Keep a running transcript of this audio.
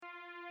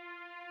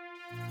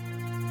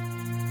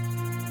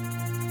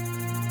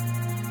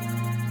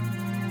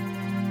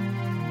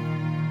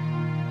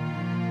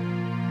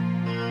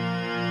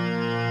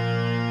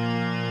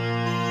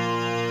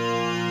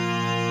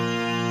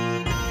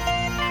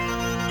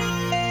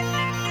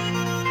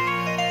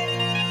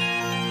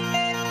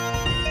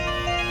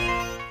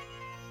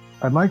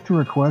I'd like to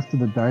request to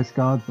the dice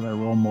gods that I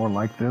roll more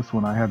like this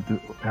when I have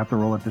to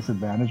roll at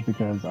disadvantage,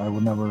 because I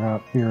will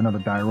never hear another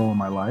die roll in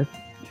my life.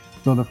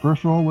 So the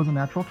first roll was a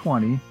natural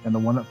 20, and the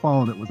one that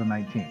followed it was a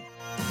 19.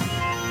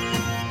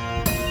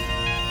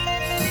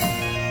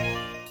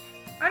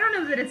 I don't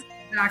know that it's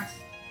exact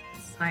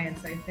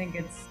science. I think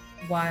it's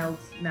wild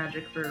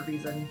magic for a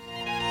reason.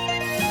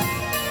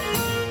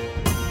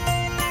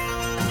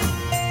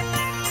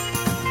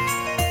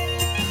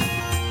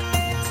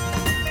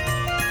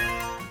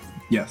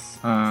 Yes,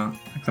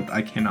 except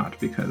I cannot,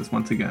 because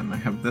once again, I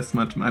have this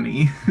much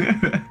money.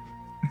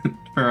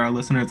 For our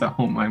listeners at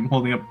home, I'm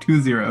holding up 2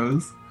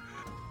 zeros.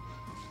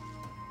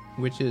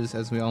 Which is,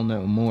 as we all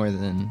know, more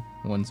than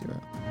 1 0.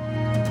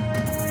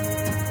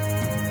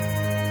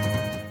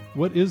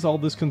 What is all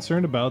this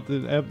concern about?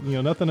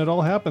 Nothing at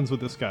all happens with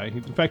this guy.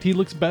 In fact, he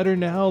looks better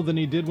now than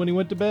he did when he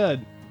went to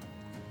bed.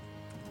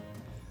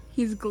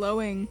 He's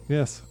glowing.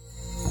 Yes.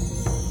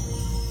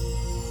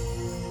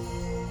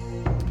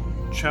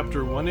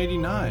 Chapter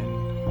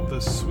 189, The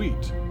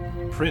Sweet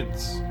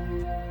Prince.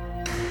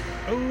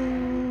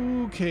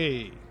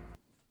 Okay.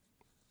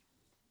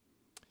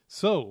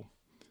 So,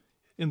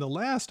 in the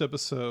last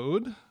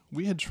episode,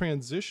 we had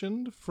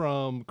transitioned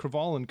from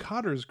Craval and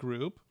Cotter's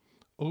group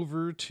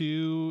over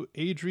to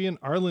Adrian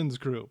Arlen's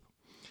group.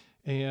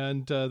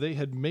 And they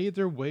had made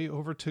their way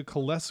over to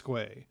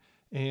Kalesque.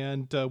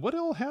 And what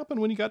all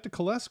happened when you got to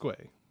Kalesque?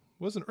 It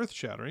wasn't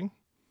earth-shattering.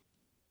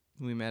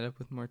 We met up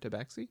with more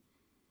Tabaxi?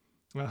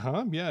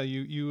 Yeah,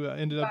 you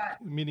ended up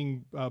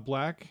meeting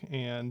Black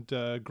and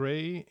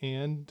Gray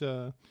and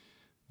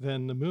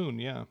then the Moon,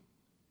 yeah.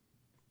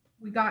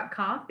 We got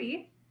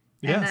coffee.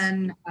 Yes.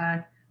 And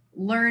then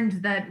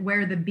learned that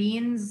where the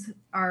beans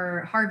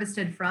are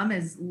harvested from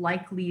is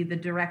likely the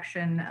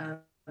direction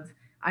of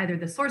either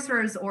the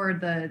sorcerers or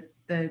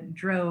the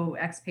Dro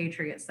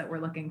expatriates that we're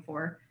looking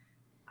for.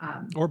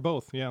 Or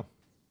both, yeah.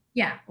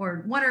 Yeah,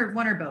 or one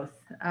or both.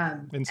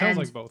 It sounds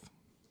like both.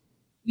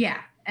 Yeah.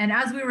 And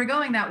as we were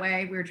going that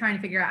way, we were trying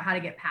to figure out how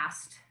to get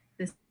past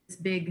this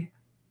big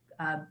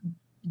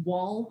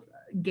wall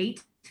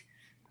gate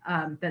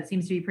that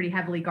seems to be pretty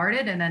heavily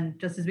guarded. And then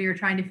just as we were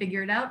trying to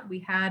figure it out, we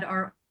had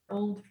our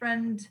old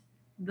friend,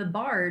 the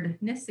bard,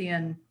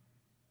 Nissian,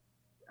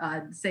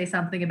 say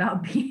something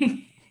about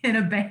being in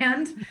a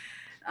band.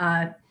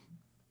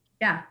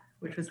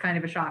 Which was kind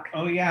of a shock.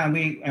 Oh, yeah.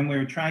 We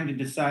were trying to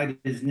decide,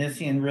 is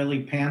Nissian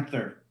really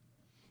Panther?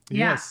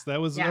 Yes,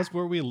 that's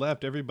where we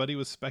left. Everybody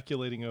was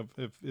speculating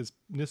if is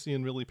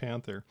Nissian really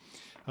Panther.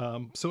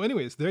 So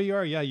anyways, there you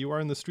are. Yeah, you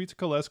are in the streets of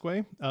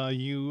Kalesque.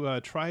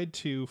 You tried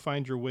to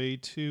find your way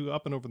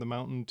up and over the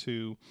mountain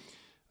to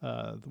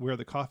where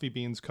the coffee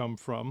beans come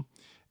from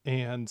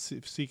and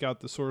seek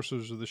out the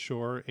sorcerers of the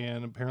shore,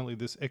 and apparently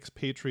this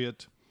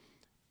expatriate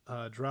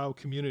drow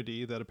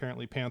community that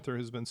apparently Panther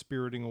has been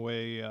spiriting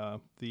away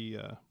the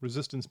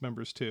resistance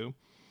members to.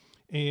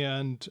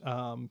 And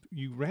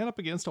you ran up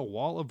against a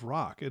wall of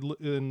rock.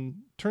 And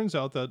turns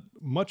out that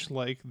much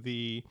like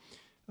the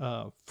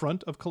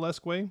front of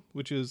Kalesque,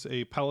 which is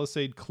a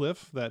palisade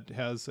cliff that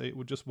has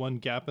just one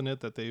gap in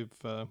it that they've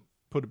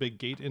put a big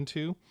gate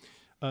into,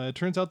 it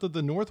turns out that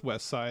the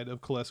northwest side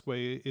of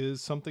Kalesque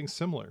is something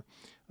similar.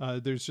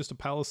 There's just a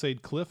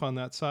palisade cliff on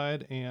that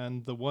side,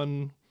 and the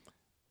one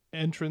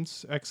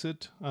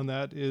exit on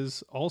that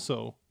is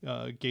also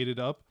gated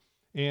up.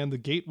 And the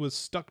gate was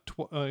stuck,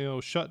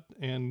 shut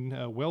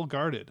and well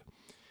guarded.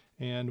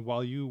 And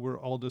while you were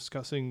all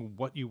discussing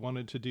what you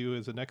wanted to do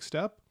as a next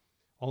step,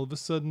 all of a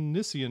sudden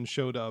Nissian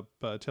showed up,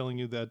 telling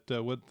you that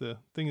what the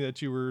thing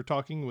that you were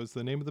talking was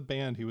the name of the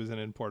band he was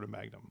in Porta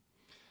Magnum.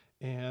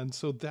 And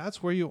so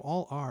that's where you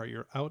all are.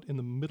 You're out in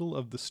the middle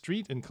of the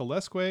street in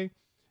Kalesque,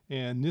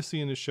 and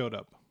Nissian has showed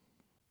up.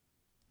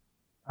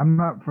 I'm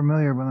not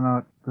familiar whether or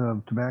not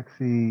the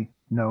Tabaxi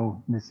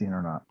know Nissian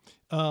or not.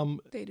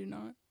 They do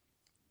not.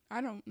 I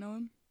don't know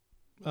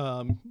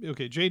him.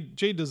 Okay,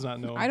 Jade does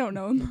not know him. I don't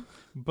know him.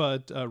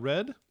 But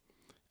Red,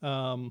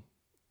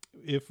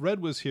 if Red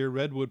was here,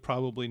 Red would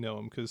probably know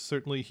him, because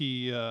certainly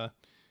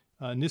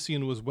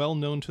Nissian was well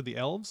known to the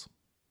elves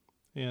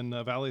in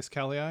Valles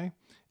Calii.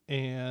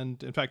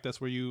 And in fact, that's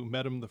where you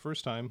met him the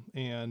first time.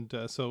 And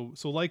so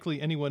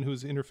likely anyone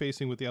who's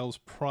interfacing with the elves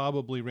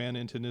probably ran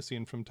into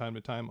Nissian from time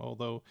to time,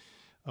 although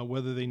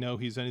whether they know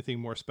he's anything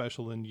more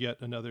special than yet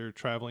another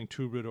traveling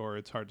troubadour,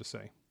 it's hard to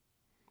say.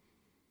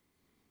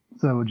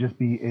 So it would just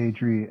be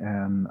Adri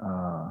and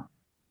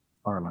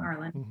Arlen.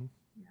 Mm-hmm.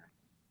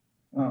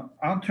 Well,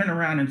 I'll turn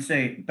around and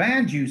say,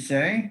 band, you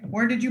say?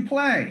 Where did you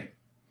play?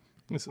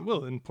 I said,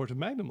 well, in Porta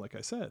Magnum, like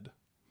I said.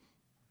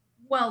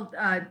 Well,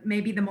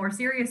 maybe the more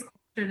serious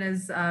question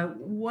is,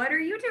 what are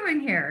you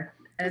doing here?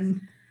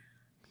 And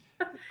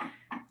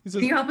says,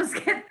 can you help us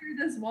get through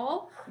this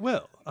wall?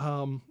 Well,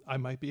 I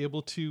might be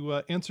able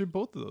to answer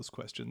both of those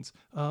questions.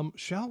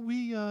 Shall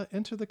we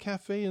enter the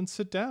cafe and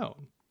sit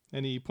down?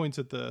 And he points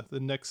at the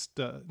next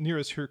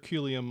nearest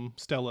Herculeum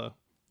Stella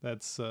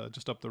that's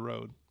just up the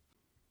road.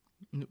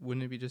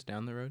 Wouldn't it be just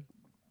down the road?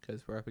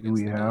 Because we're up Do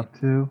against we the have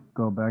gate. to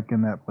go back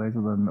in that place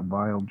where the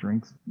vile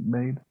drinks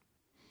made?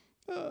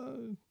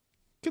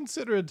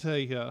 Consider it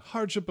a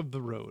hardship of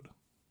the road.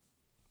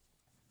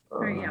 All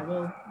right, yeah,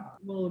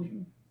 we'll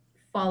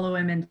follow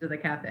him into the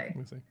cafe.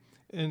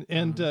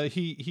 And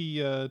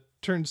he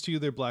turns to you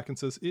there, Black, and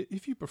says,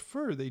 if you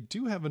prefer, they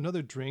do have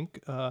another drink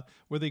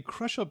where they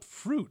crush up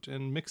fruit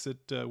and mix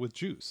it with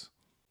juice.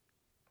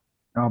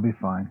 I'll be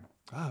fine.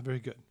 Ah, very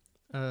good.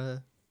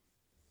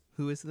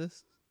 Who is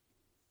this?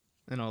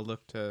 And I'll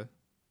look to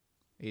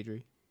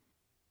Adri.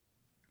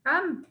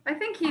 I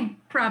think he'd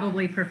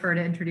probably prefer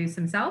to introduce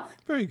himself.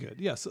 Very good.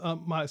 Yes.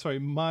 My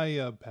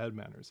bad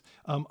manners.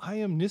 I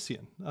am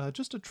Nisian,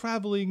 just a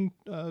traveling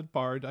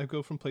bard. I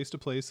go from place to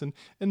place, and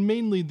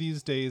mainly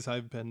these days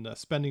I've been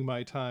spending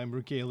my time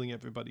regaling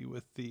everybody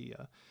with the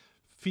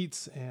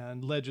feats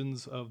and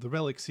legends of the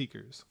Relic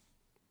Seekers.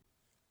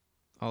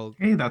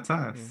 Hey, that's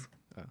us.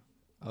 Yeah.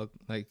 I'll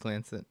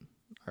glance at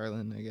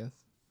Arlen, I guess,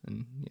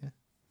 and yeah.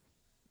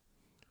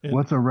 And,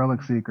 what's a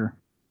Relic Seeker?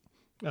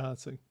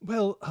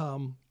 Well,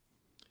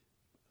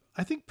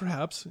 I think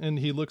perhaps, and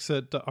he looks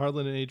at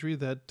Arlen and Adri,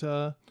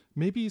 that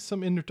maybe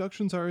some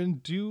introductions are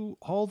due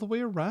all the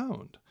way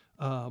around.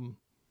 And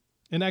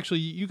actually,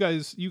 you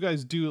guys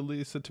do at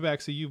least, at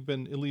Tabaxi, you've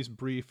been at least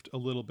briefed a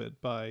little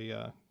bit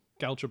by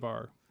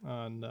Galchabar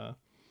on,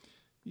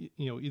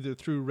 either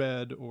through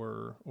Red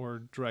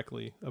or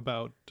directly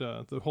about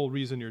the whole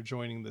reason you're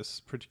joining this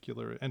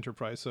particular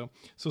enterprise. So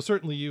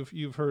certainly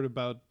you've heard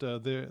about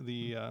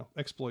the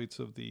exploits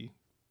of the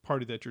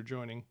party that you're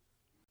joining.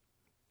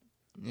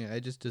 Yeah, I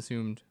just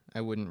assumed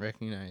I wouldn't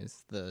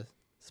recognize the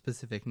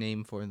specific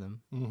name for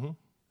them. Mm-hmm.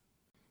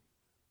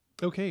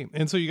 Okay,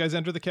 and so you guys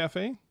enter the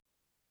cafe?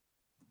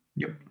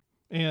 Yep.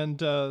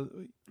 And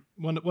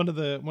one of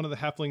the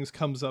halflings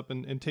comes up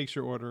and takes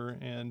your order,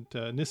 and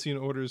Nisian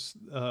orders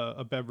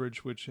a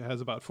beverage which has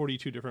about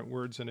 42 different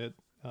words in it,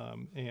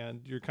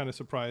 and you're kind of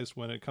surprised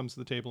when it comes to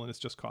the table and it's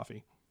just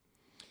coffee.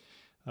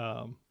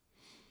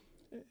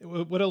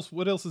 What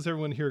else is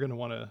everyone here going to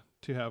want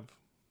to have?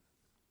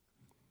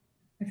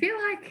 I feel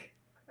like,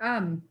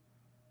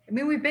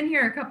 we've been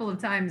here a couple of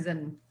times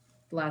in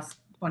the last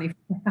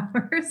 24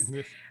 hours.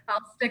 Yes.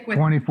 I'll stick with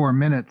 24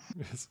 minutes.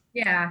 Yes.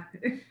 Yeah.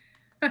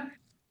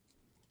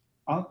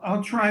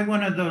 I'll try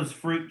one of those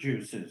fruit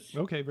juices.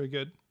 Okay, very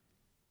good.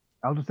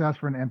 I'll just ask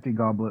for an empty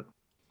goblet.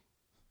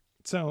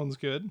 Sounds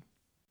good.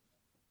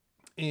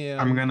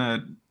 And I'm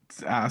gonna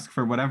ask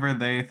for whatever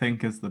they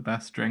think is the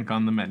best drink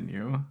on the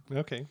menu.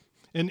 Okay.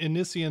 And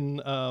Nisian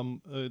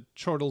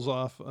chortles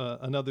off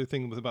another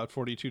thing with about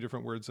 42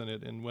 different words in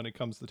it, and when it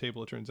comes to the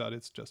table, it turns out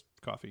it's just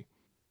coffee.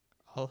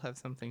 I'll have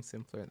something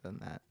simpler than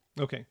that.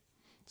 Okay.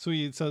 So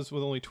he says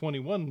with only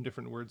 21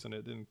 different words in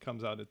it, and it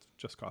comes out it's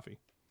just coffee.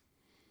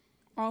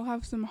 I'll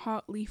have some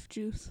hot leaf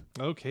juice.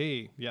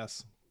 Okay,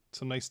 yes.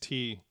 Some nice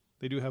tea.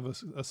 They do have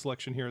a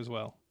selection here as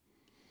well.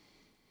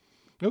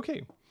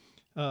 Okay.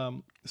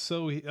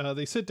 So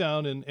they sit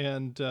down,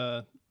 and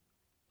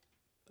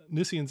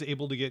Nisian's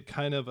able to get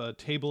kind of a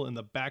table in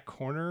the back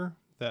corner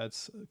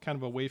that's kind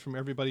of away from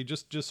everybody,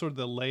 just sort of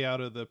the layout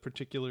of the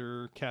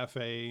particular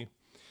cafe.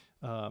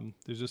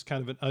 There's just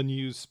kind of an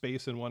unused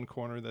space in one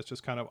corner that's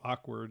just kind of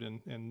awkward,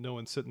 and no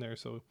one's sitting there,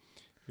 so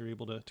you're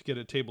able to get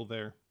a table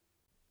there.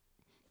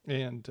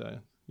 And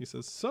he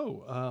says,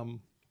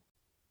 and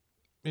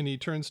he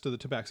turns to the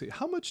Tabaxi,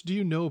 how much do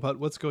you know about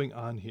what's going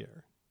on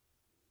here?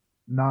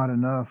 Not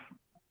enough.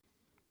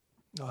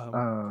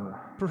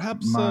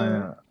 Perhaps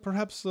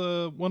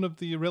one of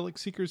the Relic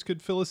Seekers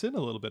could fill us in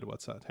a little bit of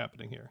what's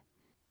happening here.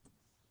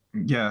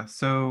 Yeah,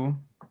 so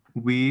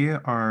we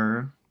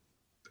are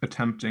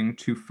attempting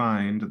to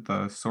find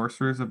the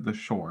sorcerers of the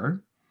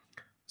shore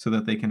so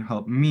that they can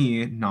help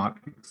me not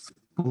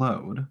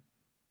explode.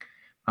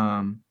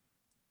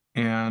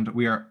 And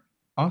we are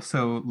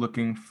also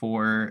looking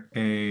for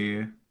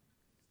a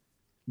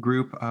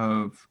group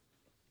of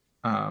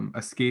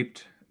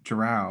escaped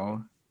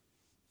drow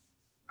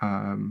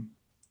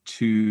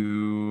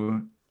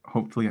to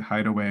hopefully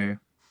hide away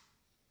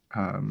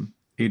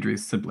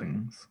Adri's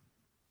siblings.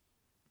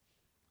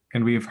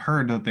 And we've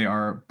heard that they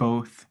are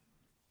both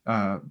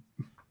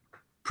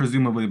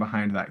presumably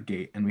behind that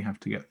gate, and we have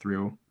to get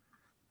through.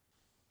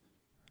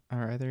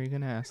 Are either you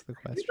going to ask the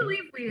question? I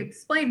believe we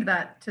explained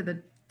that to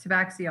the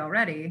Tabaxi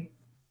already.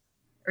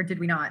 Or did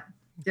we not?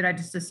 Did I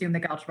just assume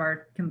that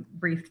Galchabar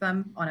briefed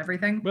them on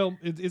everything? Well,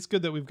 it's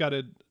good that we've got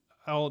it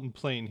out in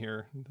plain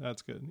here.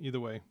 That's good. Either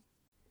way.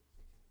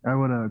 I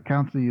would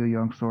counsel you,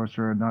 young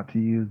sorcerer, not to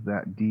use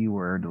that D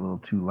word a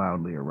little too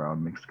loudly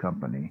around mixed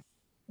company.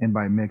 And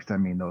by mixed, I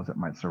mean those that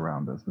might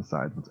surround us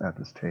besides what's at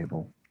this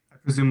table. I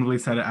presumably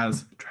said it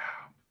as drow.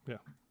 Yeah.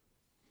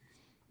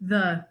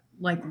 The,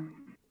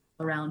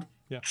 around.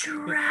 Yeah.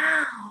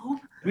 Drow.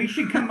 We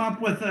should come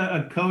up with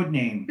a code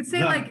name. Could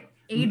say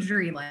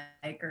Adri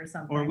like or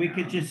something. Or we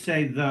could just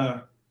say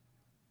the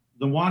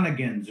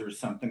Wanigans or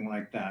something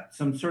like that.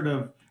 Some sort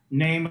of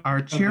name.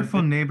 Our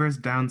cheerful neighbors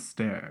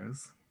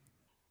downstairs.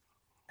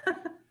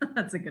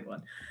 That's a good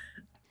one.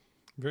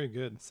 Very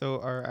good. So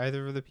are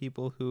either of the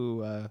people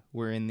who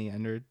were in the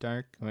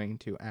Underdark going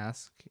to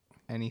ask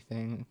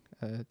anything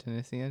to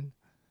Nisian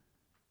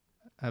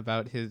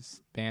about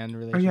his band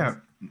relations? Oh yeah,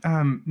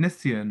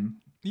 Nisian.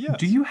 Yes.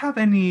 Do you have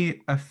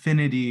any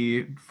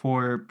affinity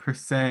for, per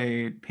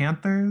se,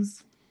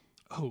 panthers?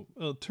 Oh,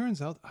 well, it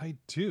turns out I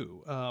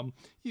do.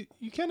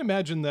 You can't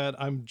imagine that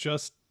I'm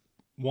just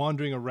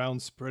wandering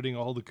around spreading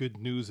all the good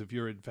news of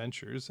your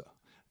adventures.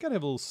 Gotta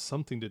have a little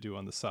something to do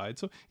on the side.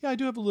 So yeah, I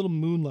do have a little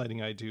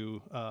moonlighting I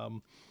do.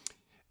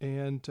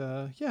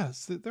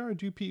 Yes, there are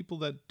two people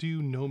that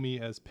do know me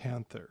as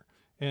Panther.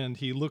 And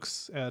he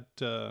looks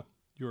at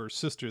your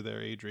sister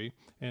there, Adri,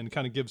 and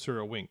kind of gives her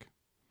a wink.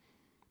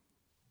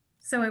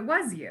 So it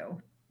was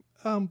you.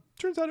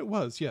 Turns out it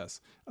was,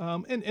 yes.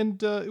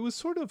 It was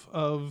sort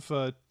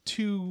of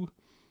two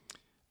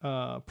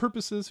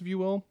purposes, if you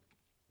will.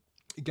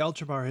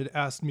 Galchabar had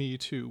asked me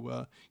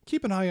to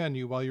keep an eye on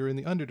you while you're in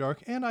the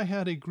Underdark, and I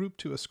had a group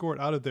to escort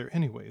out of there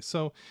anyway.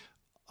 So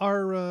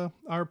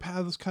our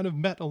paths kind of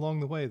met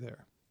along the way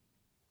there.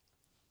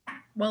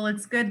 Well,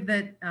 it's good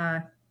that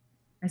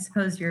I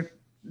suppose you're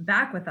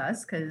back with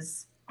us,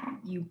 because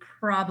you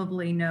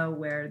probably know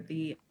where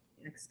the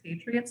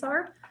expatriates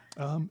are.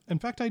 In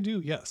fact, I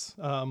do, yes.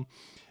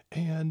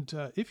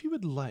 If you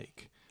would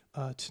like,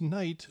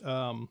 tonight,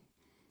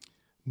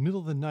 middle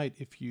of the night,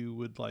 if you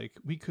would like,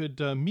 we could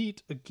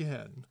meet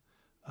again.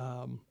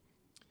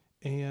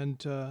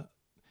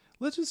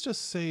 Let's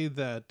just say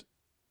that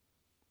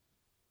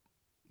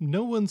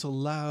no one's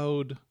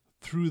allowed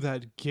through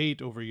that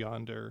gate over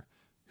yonder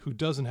who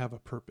doesn't have a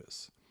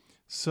purpose.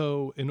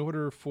 So in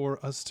order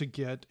for us to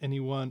get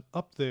anyone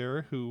up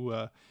there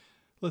who,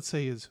 let's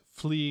say, is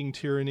fleeing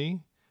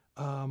tyranny,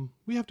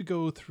 we have to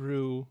go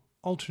through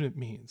alternate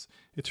means.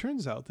 It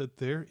turns out that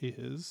there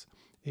is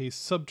a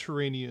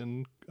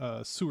subterranean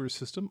sewer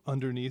system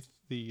underneath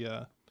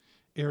the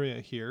area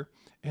here,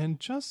 and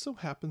just so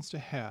happens to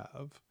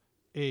have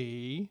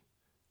a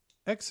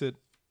exit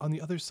on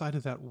the other side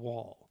of that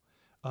wall.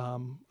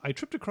 I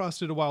tripped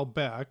across it a while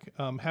back,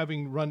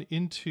 having run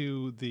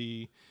into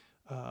the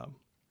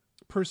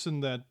person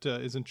that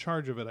is in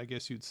charge of it, I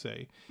guess you'd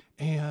say,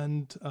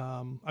 and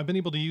I've been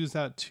able to use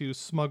that to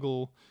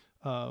smuggle.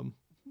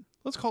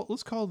 Let's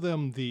call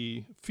them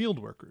the field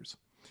workers.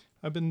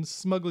 I've been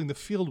smuggling the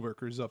field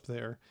workers up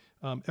there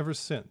ever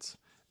since.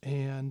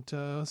 And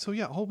so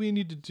yeah, all we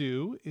need to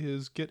do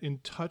is get in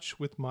touch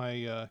with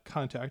my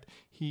contact.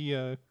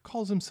 He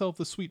calls himself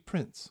the Sweet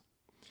Prince.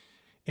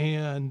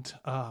 And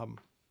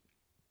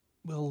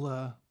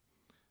we'll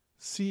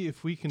see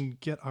if we can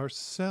get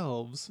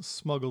ourselves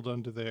smuggled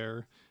under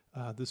there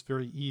this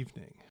very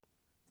evening.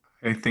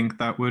 I think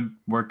that would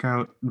work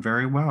out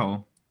very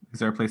well. Is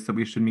there a place that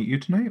we should meet you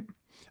tonight?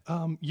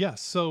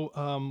 Yes. So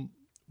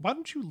why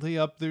don't you lay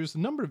up? There's a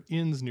number of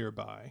inns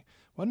nearby.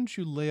 Why don't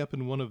you lay up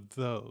in one of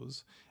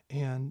those?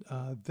 And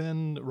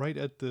then right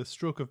at the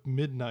stroke of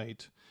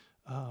midnight,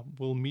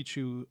 we'll meet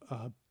you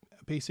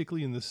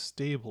basically in the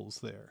stables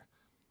there.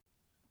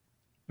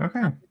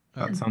 Okay.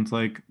 That sounds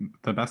like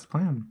the best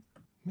plan.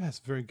 Yes,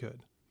 very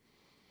good.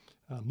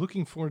 I'm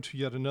looking forward to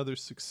yet another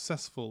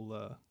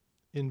successful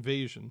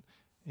invasion.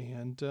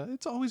 And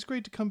it's always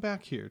great to come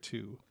back here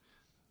to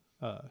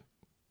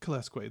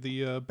Kalesque.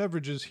 The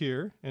beverages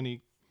here, and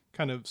he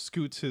kind of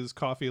scoots his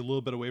coffee a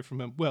little bit away from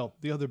him. Well,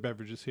 the other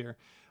beverages here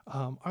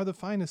are the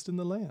finest in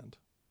the land.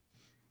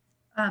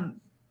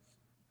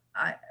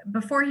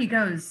 Before he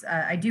goes,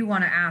 I do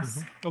want to ask.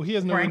 Mm-hmm. Oh, he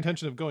has no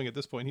intention of going at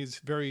this point. He's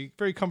very,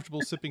 very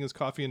comfortable sipping his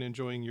coffee and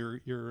enjoying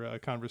your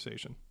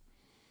conversation.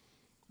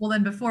 Well,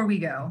 then before we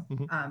go,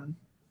 Mm-hmm.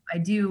 I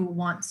do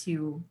want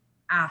to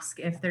ask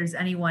if there's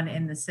anyone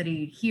in the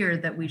city here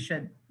that we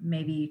should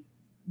maybe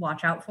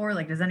watch out for.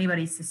 Like, does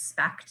anybody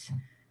suspect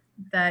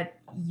that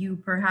you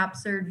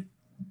perhaps are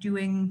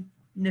doing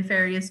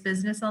nefarious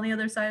business on the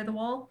other side of the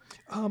wall?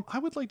 I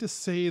would like to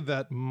say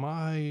that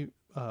my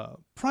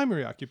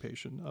primary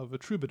occupation of a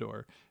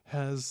troubadour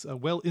has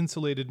well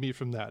insulated me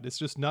from that. It's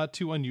just not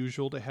too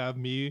unusual to have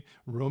me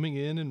roaming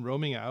in and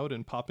roaming out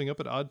and popping up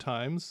at odd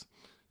times,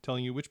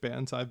 telling you which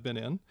bands I've been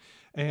in.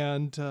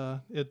 And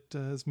it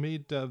has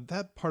made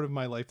that part of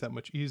my life that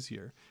much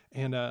easier.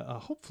 And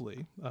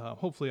hopefully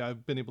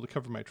I've been able to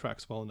cover my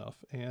tracks well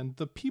enough. And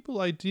the people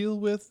I deal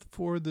with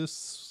for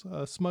this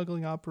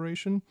smuggling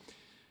operation,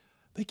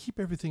 they keep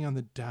everything on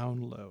the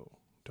down low,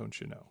 don't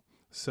you know?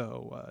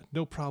 So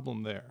no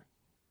problem there.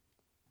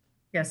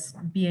 Yes,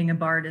 being a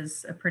bard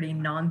is a pretty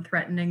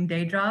non-threatening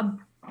day job.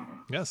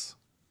 Yes.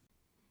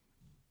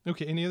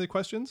 Okay, any other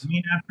questions? I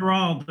mean, after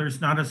all,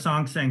 there's not a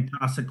song saying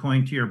toss a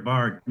coin to your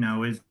bard,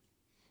 now is?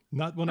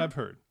 Not one I've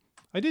heard.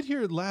 I did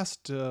hear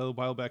last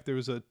while back there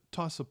was a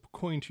toss a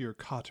coin to your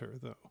cotter,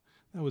 though.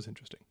 That was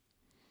interesting.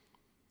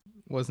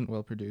 Wasn't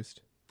well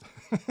produced.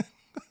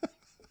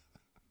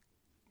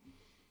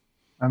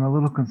 I'm a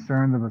little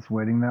concerned of us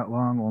waiting that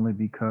long, only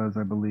because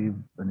I believe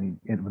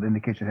with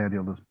indication head,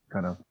 he'll just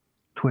kind of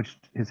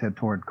twitched his head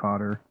toward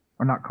Cotter,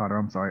 or not Cotter,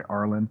 I'm sorry,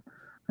 Arlen,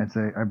 and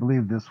say, I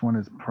believe this one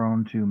is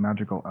prone to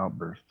magical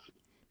outbursts.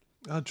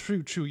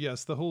 True,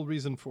 yes. The whole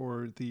reason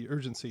for the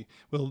urgency.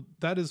 Well,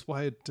 that is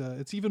why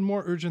it's even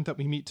more urgent that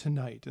we meet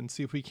tonight and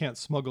see if we can't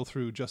smuggle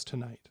through just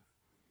tonight.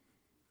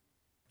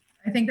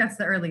 I think that's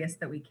the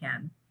earliest that we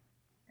can.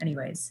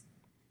 Anyways.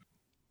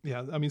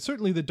 Yeah, I mean,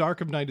 certainly the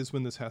dark of night is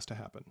when this has to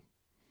happen.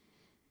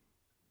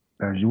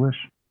 As you wish.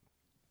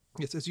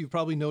 Yes, as you've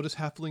probably noticed,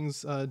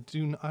 halflings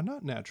are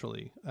not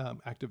naturally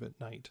active at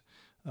night.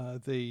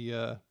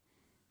 They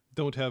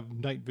don't have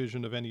night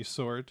vision of any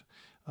sort.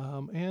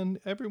 And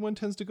everyone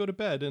tends to go to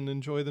bed and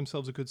enjoy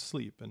themselves a good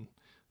sleep and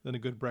then a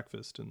good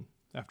breakfast and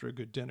after a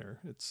good dinner.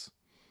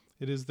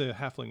 It is the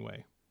halfling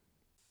way.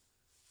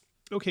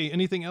 Okay,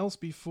 anything else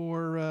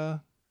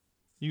before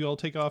you all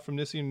take off from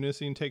Nissy and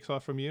Nissy takes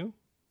off from you?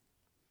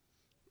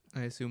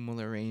 I assume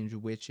we'll arrange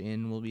which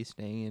inn we'll be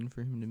staying in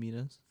for him to meet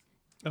us.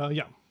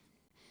 Yeah.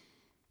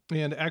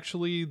 And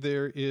actually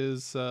there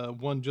is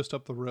one just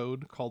up the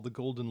road called the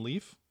Golden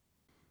Leaf.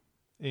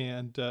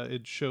 And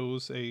it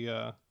shows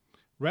a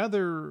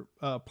rather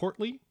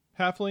portly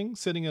halfling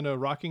sitting in a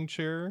rocking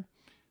chair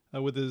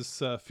with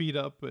his feet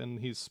up, and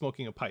he's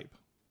smoking a pipe.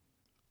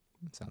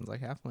 Sounds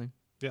like halfling.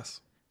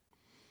 Yes.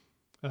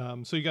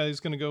 So you guys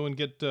going to go and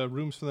get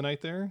rooms for the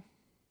night there?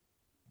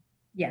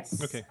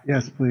 Yes. Okay.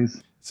 Yes,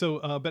 please.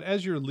 So, but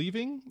as you're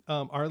leaving,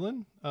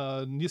 Arlen,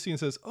 Nisian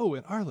says, "Oh,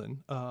 and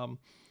Arlen,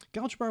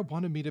 Galchabar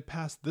wanted me to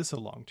pass this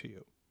along to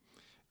you."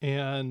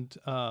 And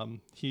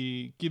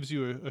he gives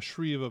you a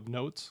shreve of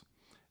notes,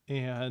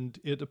 and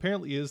it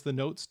apparently is the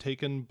notes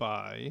taken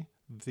by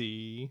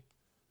the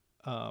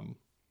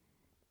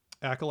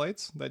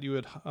acolytes that you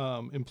had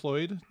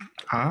employed.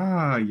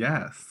 Ah,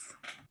 yes.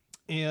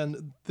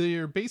 And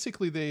they're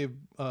they've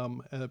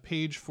a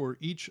page for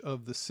each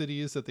of the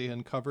cities that they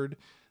uncovered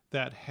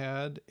that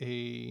had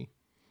a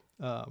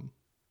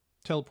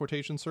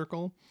teleportation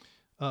circle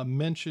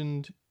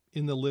mentioned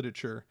in the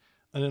literature.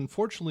 And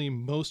unfortunately,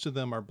 most of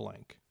them are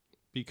blank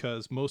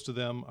because most of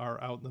them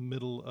are out in the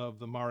middle of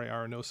the Mare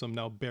Arenosum,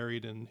 now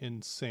buried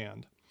in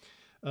sand.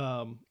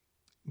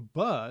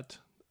 But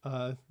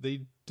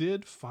they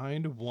did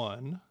find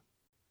one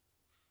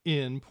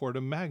in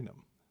Porta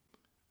Magnum.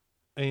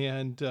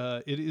 And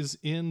it is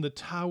in the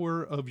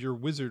tower of your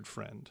wizard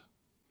friend,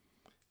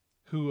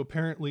 who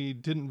apparently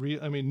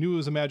knew it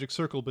was a magic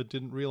circle, but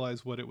didn't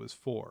realize what it was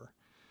for.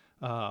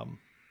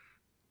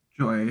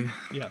 Joy.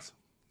 Yes.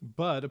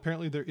 But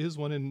apparently there is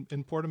one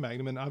in Porta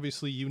Magnum, and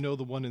obviously you know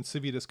the one in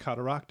Civitas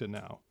Cataracta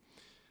now.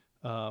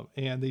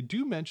 And they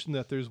do mention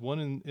that there's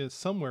one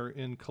somewhere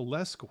in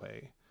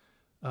Kalesque,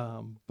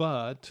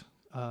 but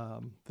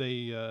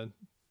they,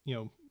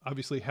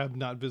 obviously have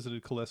not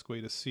visited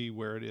Kalesque to see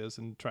where it is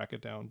and track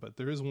it down, but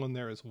there is one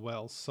there as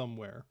well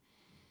somewhere.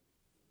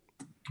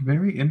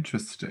 Very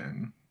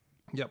interesting.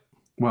 Yep.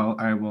 Well,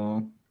 I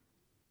will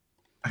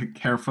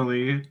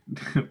carefully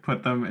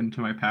put them into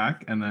my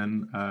pack and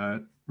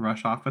then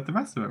rush off with the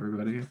rest of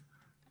everybody.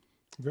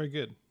 Very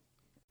good.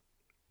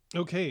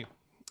 Okay.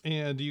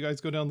 And do you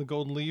guys go down the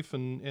Golden Leaf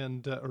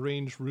and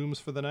arrange rooms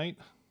for the night?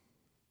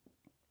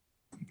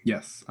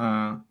 Yes,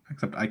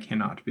 except I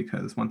cannot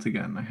because, once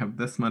again, I have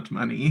this much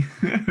money.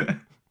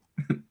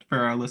 For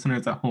our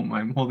listeners at home,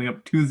 I'm holding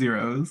up 2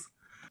 zeros.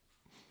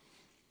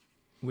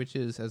 Which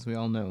is, as we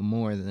all know,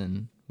 more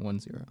than 1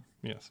 0.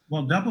 Yes.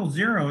 Well,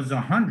 00 is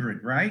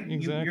 100, right?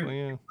 Exactly,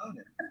 yeah.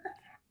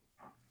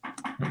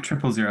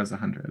 Triple zero is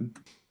 100.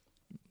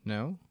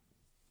 No?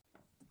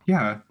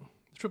 Yeah.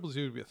 000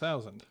 would be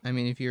 1,000. I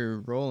mean, if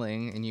you're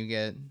rolling and you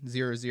get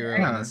 0 0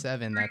 Yeah. and a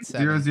 7, that's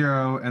 7. 0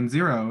 0 and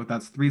 0,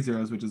 that's 3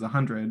 zeros, which is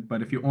 100.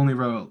 But if you only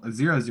roll a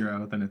 0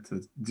 0, then it's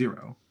a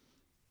 0.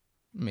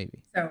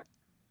 Maybe. So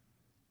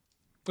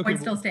Okay,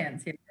 point still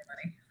stands. Here,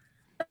 money.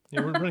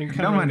 Yeah, we're running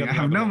No money. I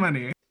have no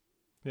money.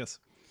 Yes.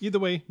 Either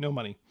way, no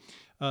money.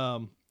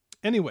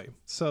 Anyway,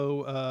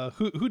 so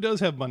who does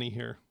have money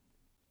here?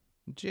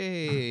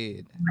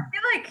 Jade. I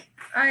feel like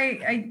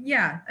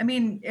I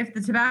mean, if the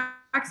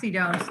Tabaxi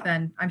don't,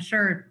 then I'm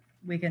sure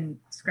we can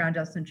scrounge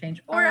us some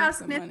change. Or I have ask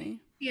some Nick money.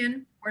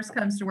 Ian. Worst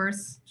comes to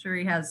worst, sure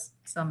he has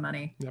some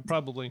money. Yeah,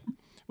 probably.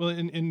 Well,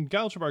 in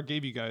Galchabar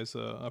gave you guys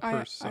a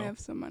purse. So. I have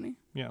some money.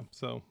 Yeah,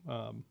 so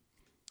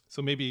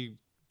maybe,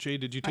 Jay,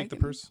 did you take the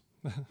can- purse?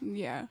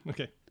 Yeah.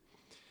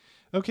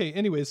 Okay,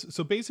 anyways,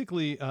 so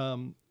basically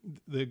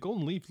the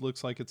Golden Leaf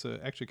looks like it's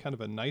actually kind of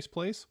a nice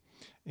place.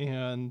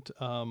 And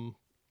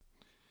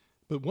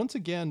but once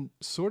again,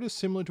 sort of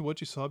similar to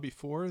what you saw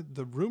before,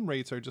 the room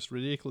rates are just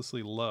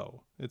ridiculously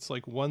low. It's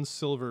like 1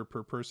 silver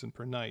per person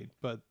per night,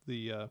 but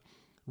the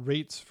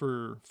rates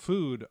for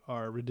food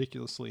are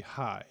ridiculously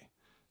high.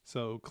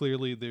 So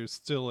clearly there's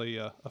still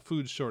a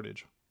food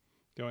shortage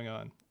going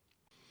on.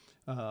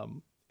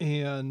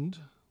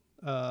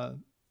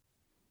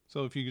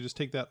 So if you could just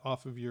take that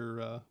off of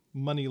your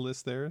money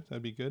list there,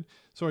 that'd be good.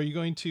 So are you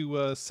going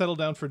to settle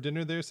down for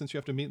dinner there since you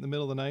have to meet in the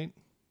middle of the night?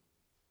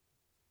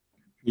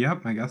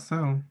 Yep, I guess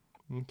so.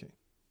 Okay.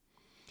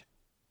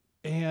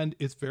 And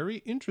it's very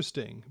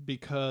interesting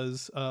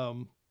because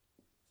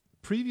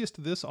previous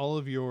to this, all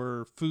of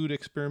your food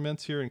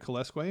experiments here in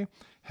Kalesque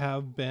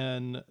have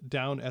been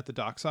down at the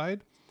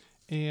dockside.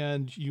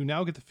 And you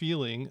now get the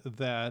feeling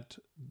that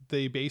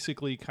they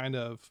basically kind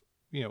of,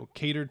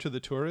 catered to the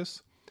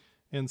tourists.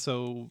 And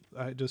so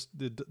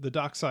the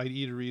dockside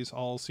eateries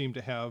all seem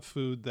to have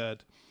food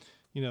that,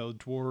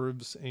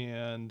 dwarves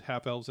and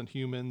half elves and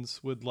humans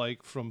would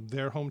like from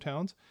their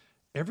hometowns.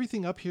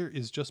 Everything up here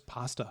is just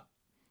pasta.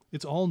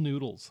 It's all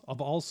noodles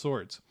of all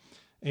sorts.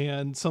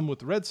 And some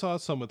with red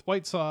sauce, some with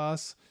white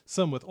sauce,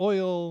 some with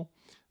oil,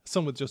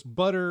 some with just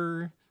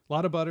butter, a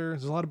lot of butter.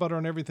 There's a lot of butter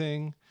on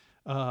everything.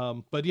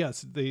 But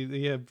yes,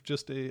 they have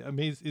just it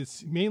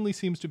mainly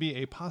seems to be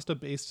a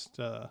pasta-based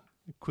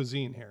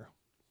cuisine here.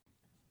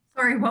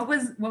 Sorry, what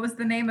was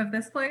the name of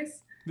this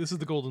place? This is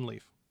the Golden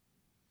Leaf.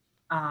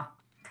 I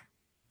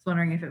was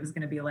wondering if it was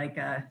going to be like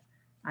I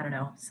don't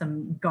know,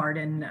 some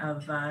garden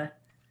of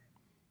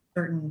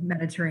certain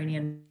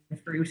Mediterranean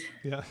fruit.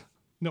 Yeah.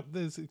 Nope,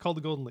 it's called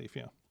the Golden Leaf,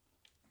 yeah.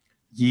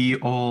 Ye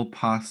Olde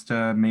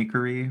Pasta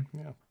Makery.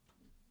 Yeah.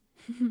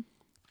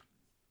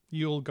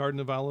 Ye Olde Garden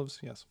of Olives,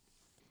 yes.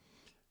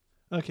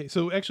 Okay,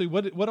 so actually,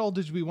 what all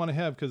did we want to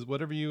have? Because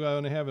whatever you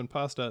want to have in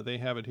pasta, they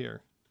have it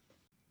here.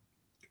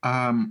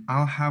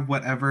 I'll have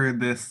whatever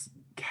this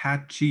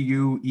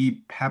cacio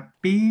e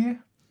pepe.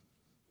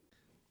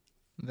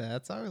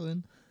 That's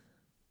Arlen.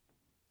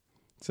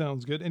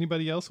 Sounds good.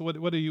 Anybody else? What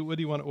do you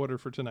want to order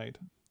for tonight?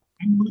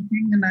 I'm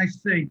looking and I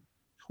say,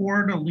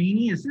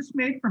 tortellini. Is this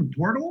made from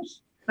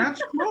turtles?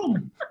 That's cool.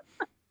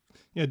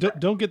 Yeah,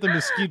 don't get the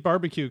mesquite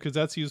barbecue because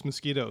that's used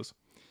mosquitoes.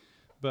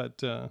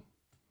 But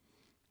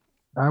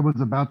I was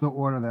about to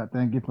order that.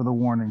 Thank you for the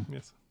warning.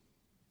 Yes.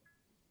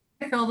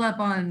 I filled up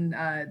on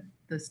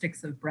the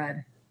sticks of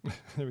bread.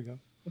 There we go.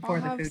 Before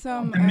I'll the have food.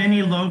 some The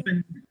mini loaf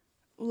and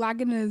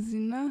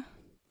laganazina.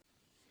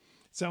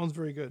 Sounds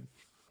very good.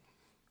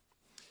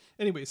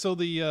 Anyway, so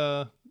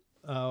the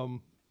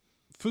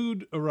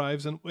food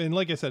arrives, and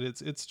like I said,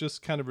 it's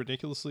just kind of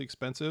ridiculously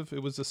expensive.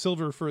 It was a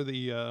silver for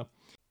the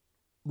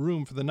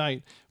room for the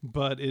night,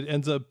 but it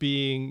ends up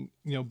being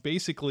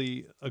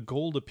basically a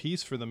gold a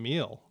piece for the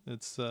meal.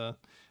 It's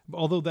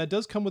although that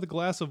does come with a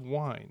glass of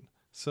wine,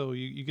 so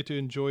you get to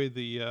enjoy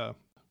the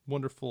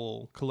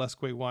wonderful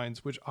Kalesque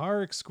wines, which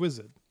are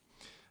exquisite.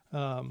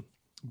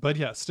 But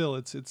yeah, still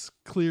it's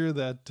clear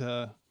that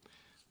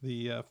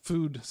the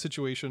food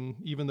situation,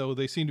 even though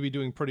they seem to be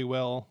doing pretty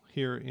well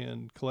here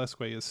in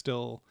Kalesque, is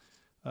still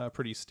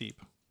pretty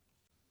steep.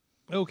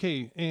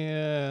 Okay,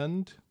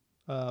 and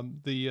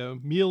the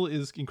meal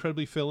is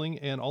incredibly filling,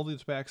 and all the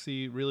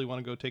Tabaxi really want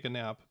to go take a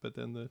nap, but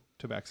then the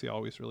Tabaxi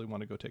always really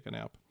want to go take a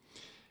nap.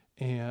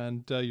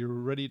 And you're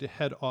ready to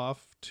head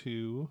off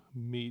to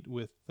meet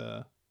with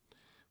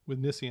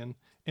Nisian.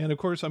 And of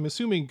course, I'm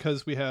assuming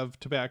because we have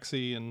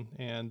Tabaxi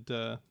and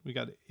we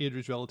got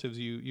Adri's relatives,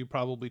 you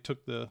probably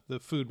took the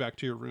food back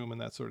to your room and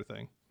that sort of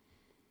thing.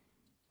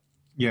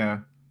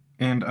 Yeah.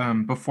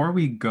 And before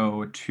we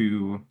go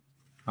to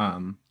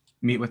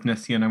meet with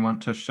Nisian, I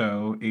want to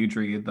show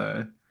Adri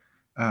the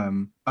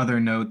other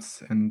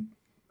notes, and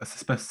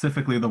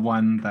specifically the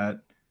one that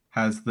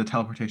has the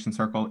teleportation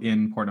circle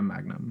in Portum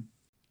Magnum.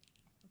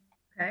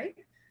 Okay.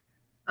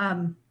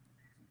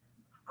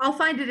 I'll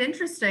find it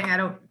interesting. I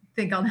don't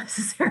think I'll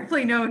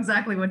necessarily know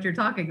exactly what you're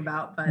talking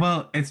about, but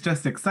well, it's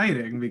just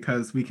exciting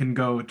because we can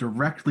go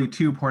directly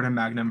to Portum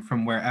Magnum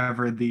from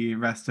wherever the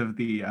rest of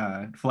the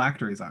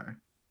phylacteries are.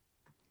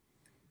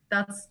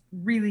 That's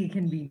really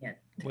convenient.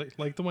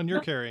 Like the one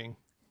you're carrying.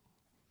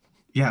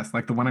 Yes,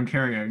 like the one I'm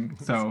carrying.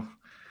 So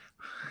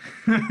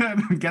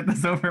get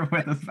this over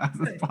with as fast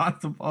as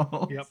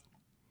possible. Yep.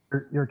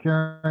 You're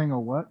carrying a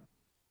what?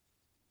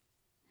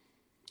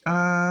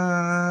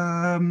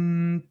 A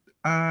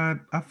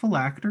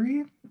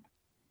phylactery.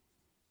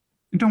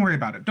 Don't worry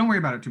about it. Don't worry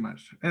about it too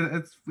much.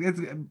 It's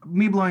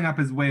me blowing up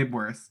is way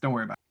worse. Don't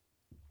worry about it.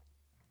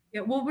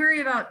 Yeah, we'll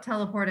worry about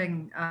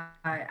teleporting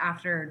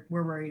after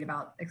we're worried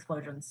about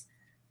explosions.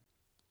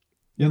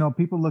 You know,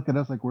 people look at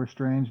us like we're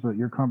strange, but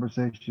your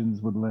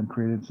conversations would lend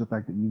credence to the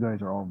fact that you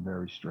guys are all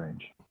very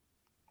strange.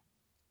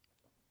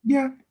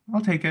 Yeah,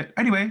 I'll take it.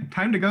 Anyway,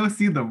 time to go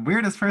see the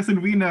weirdest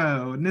person we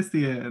know,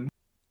 Nisian.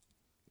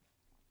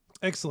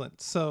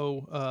 Excellent.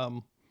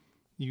 So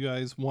you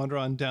guys wander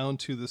on down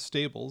to the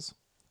stables,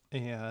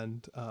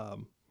 and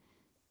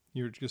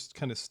you're just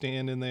kind of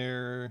standing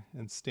there.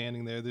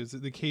 There's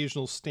the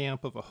occasional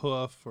stamp of a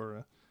hoof,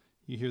 or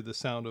you hear the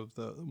sound of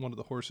one of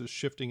the horses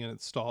shifting in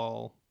its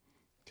stall,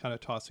 kind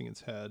of tossing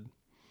its head.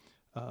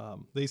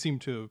 They seem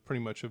to pretty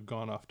much have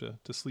gone off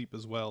to sleep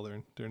as well.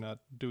 They're not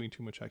doing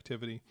too much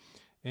activity.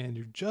 And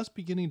you're just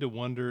beginning to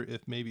wonder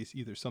if maybe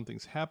either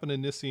something's happened to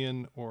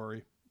Nisian,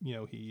 or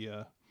he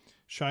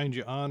shined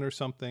you on or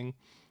something.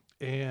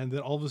 And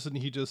then all of a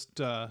sudden he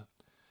just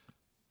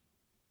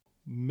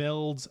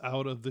melds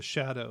out of the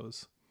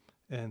shadows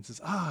and says,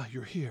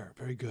 you're here.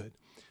 Very good.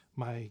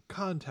 My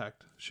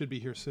contact should be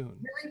here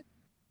soon.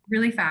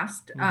 Really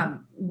fast.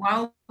 Mm-hmm.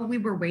 While we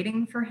were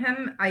waiting for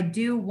him, I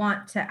do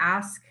want to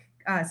ask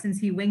since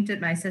he winked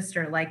at my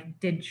sister, like,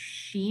 did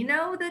she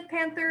know that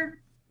Panther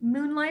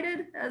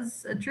moonlighted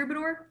as a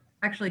troubadour?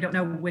 Actually, don't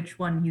know which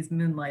one he's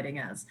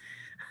moonlighting as.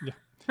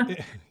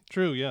 Yeah,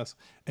 true. Yes.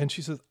 And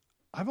she says,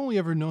 I've only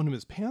ever known him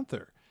as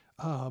Panther.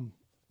 Now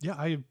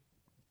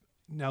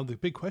the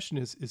big question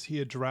is he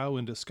a drow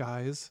in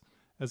disguise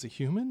as a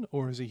human,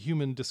 or is a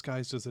human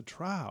disguised as a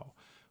drow?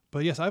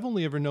 But yes, I've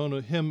only ever known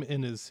him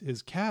and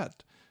his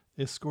cat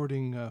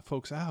escorting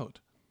folks out.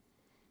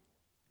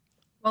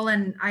 Well,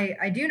 and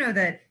I do know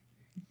that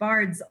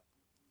bards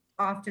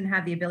often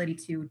have the ability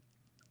to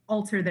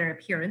alter their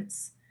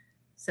appearance.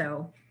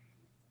 So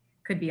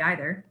could be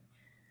either.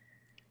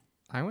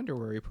 I wonder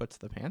where he puts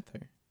the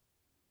panther.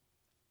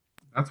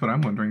 That's what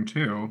I'm wondering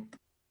too.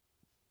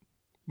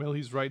 Well,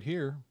 he's right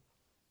here.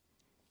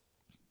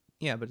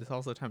 Yeah, but it's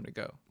also time to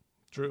go.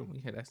 True.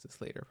 We could ask this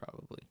later,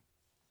 probably.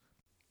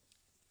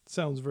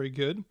 Sounds very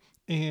good.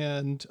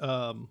 And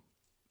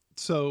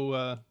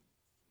so,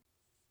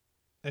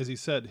 as he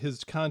said,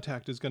 his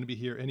contact is going to be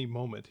here any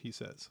moment, he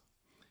says.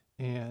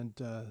 And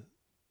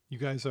you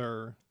guys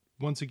are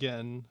once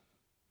again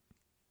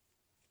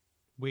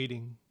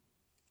waiting.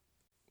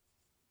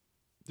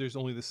 There's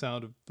only the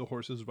sound of the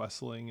horses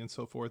rustling and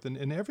so forth.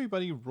 And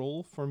everybody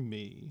roll for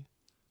me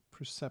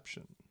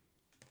perception.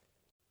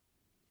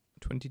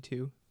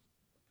 22.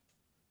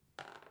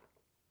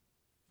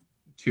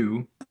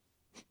 2.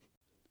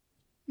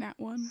 Nat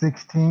 1.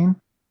 16.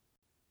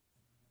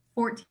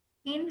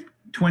 14.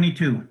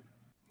 22.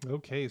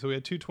 Okay, so we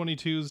had two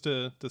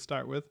 22s to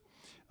start with.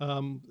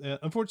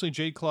 Unfortunately,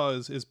 Jade Claw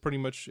is pretty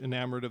much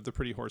enamored of the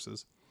pretty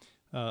horses.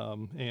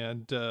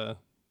 Then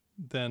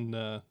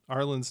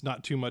Arlen's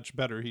not too much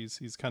better.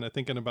 He's kind of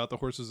thinking about the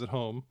horses at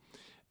home.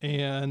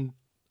 And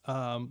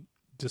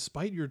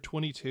despite your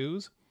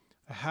 22s,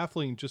 a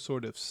halfling just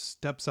sort of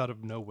steps out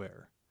of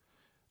nowhere.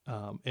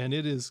 And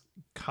it is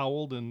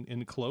cowled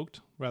and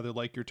cloaked, rather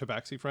like your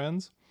Tabaxi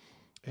friends.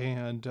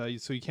 And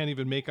so you can't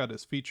even make out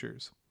his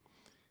features.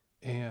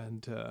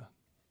 And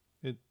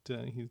he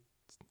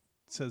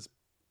says,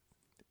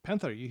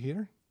 Panther, are you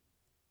here?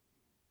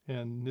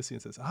 And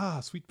Nisian says,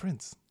 sweet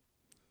prince.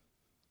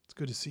 It's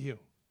good to see you.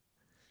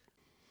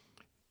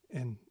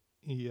 And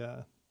he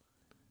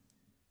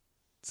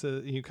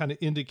kind of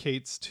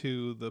indicates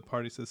to the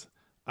party, says,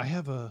 I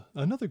have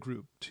another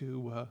group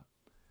to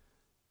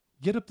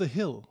get up the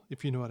hill,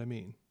 if you know what I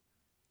mean.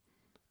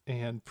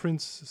 And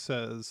Prince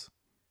says,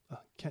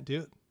 can't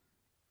do it.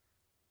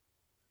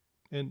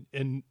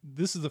 And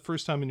this is the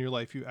first time in your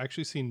life you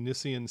actually see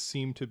Nisian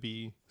seem to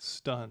be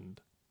stunned.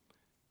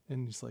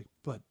 And he's like,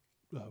 but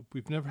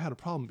we've never had a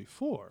problem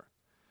before.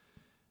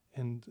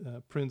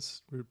 And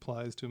Prince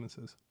replies to him and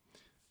says,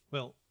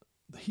 well,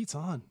 the heat's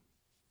on.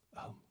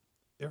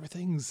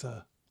 Everything's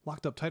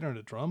locked up tighter in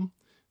a drum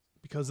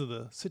because of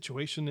the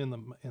situation in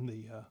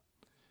the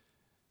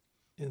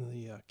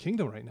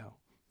kingdom right now.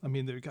 I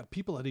mean, they've got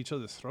people at each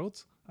other's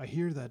throats. I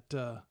hear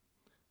that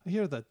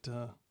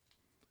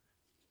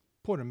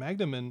Porter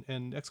Magnum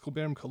and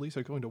Excalibur Khalees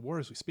are going to war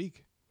as we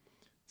speak.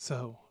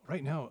 So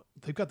right now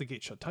they've got the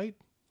gate shut tight,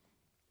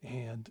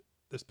 and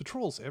there's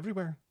patrols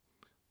everywhere.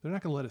 They're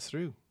not going to let us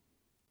through.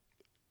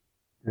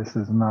 This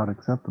is not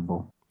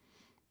acceptable.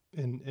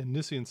 And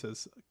Nisian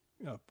says,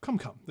 come.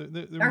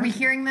 Are we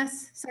hearing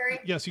this? Sorry.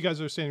 Yes, you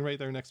guys are standing right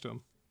there next to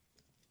him.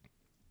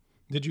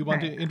 Did you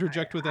want to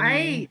interject with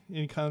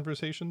any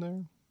conversation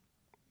there?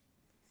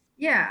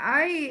 Yeah,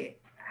 I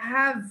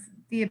have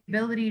the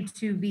ability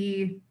to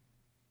be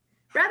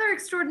rather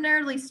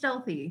extraordinarily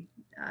stealthy.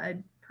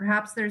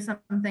 Perhaps there's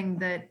something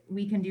that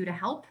we can do to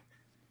help,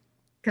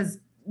 because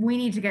we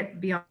need to get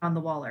beyond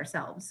the wall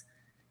ourselves.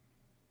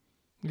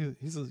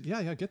 He says, yeah,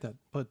 I get that.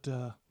 But,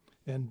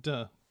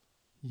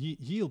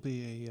 he'll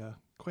be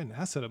quite an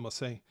asset, I must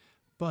say.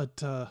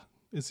 But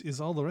is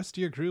all the rest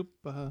of your group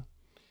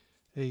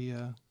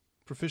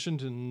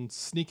proficient in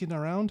sneaking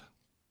around?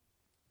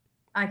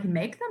 I can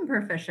make them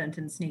proficient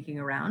in sneaking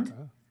around,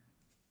 as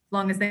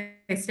long as they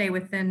stay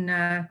within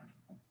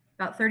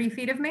about 30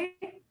 feet of me.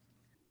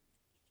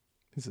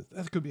 He says,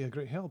 that could be a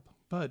great help.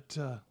 But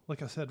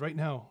like I said, right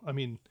now, I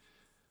mean,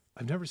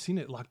 I've never seen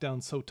it locked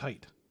down so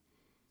tight.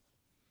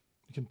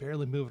 You can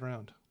barely move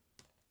around.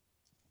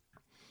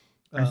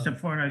 I step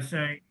forward, I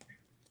say,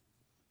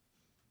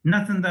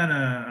 nothing that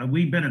a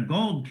wee bit of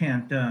gold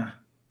can't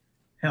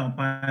help,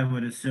 I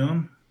would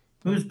assume.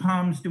 Whose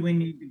palms do we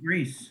need to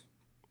grease?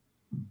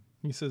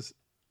 He says,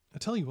 I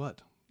tell you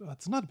what,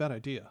 it's not a bad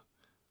idea.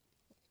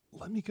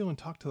 Let me go and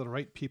talk to the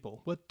right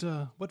people.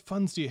 What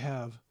funds do you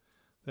have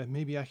that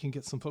maybe I can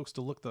get some folks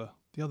to look the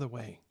other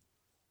way?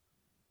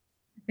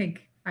 I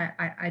think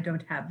I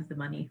don't have the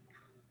money.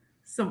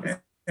 So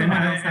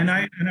and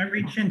I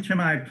reach into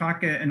my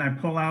pocket and I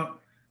pull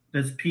out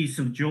this piece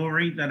of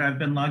jewelry that I've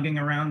been lugging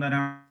around that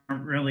I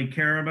don't really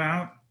care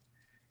about.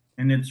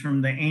 And it's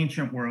from the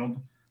ancient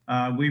world.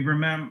 We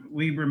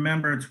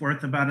remember it's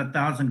worth about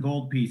 1,000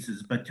 gold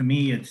pieces, but to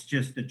me, it's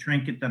just a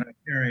trinket that I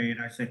carry.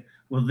 And I say,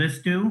 will this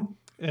do?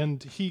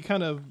 And he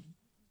kind of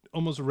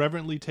almost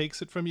reverently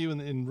takes it from you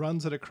and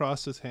runs it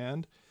across his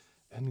hand.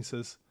 And he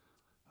says,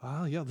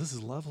 Oh, yeah, this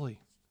is lovely.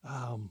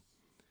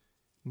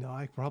 No,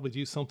 I could probably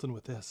do something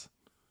with this.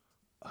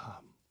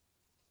 I'll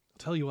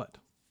tell you what.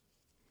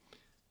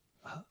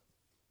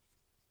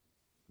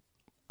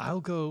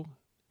 I'll go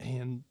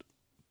and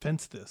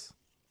fence this,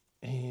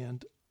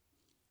 and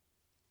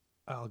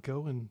I'll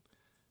go and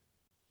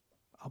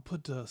I'll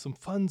put some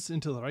funds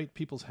into the right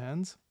people's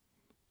hands,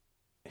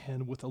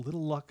 and with a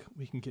little luck,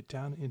 we can get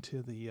down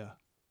into the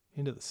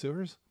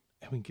sewers,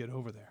 and we can get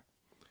over there.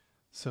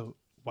 So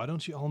why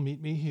don't you all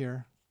meet me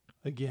here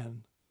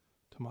again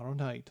tomorrow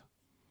night,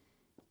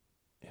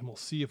 and we'll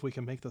see if we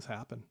can make this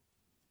happen.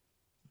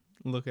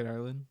 Look at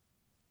Arlen.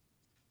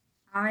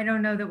 I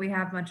don't know that we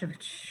have much of a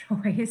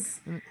choice.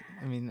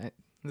 I mean,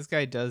 this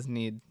guy does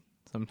need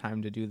some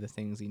time to do the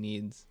things he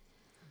needs.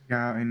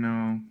 Yeah, I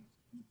know.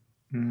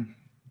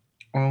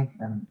 Well,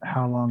 And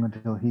how long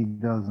until he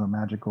does a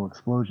magical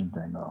explosion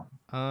thing, though?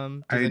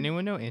 Does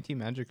anyone know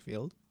anti-magic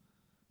field?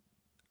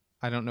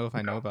 I don't know if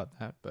I know about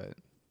that, but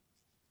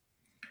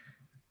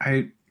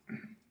I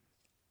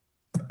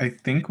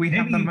think we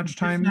have that much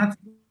time. Not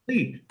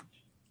sleep.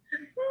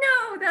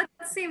 No, that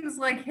seems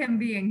like him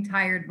being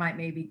tired might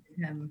maybe give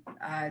him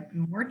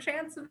more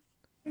chance of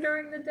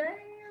during the day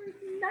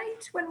or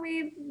night when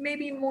we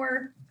maybe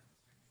more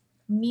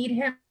need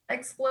him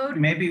explode.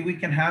 Maybe we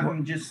can have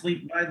him just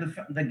sleep by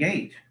the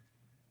gate.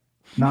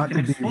 Not We to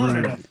can be explode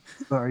rude, it.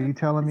 but are you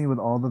telling me with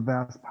all the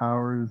vast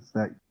powers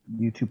that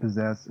you two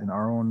possess and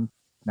our own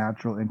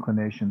natural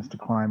inclinations to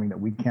climbing that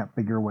we can't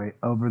figure a way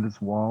over this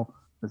wall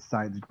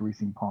besides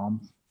greasing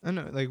palms? I don't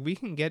know. Like, we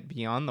can get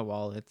beyond the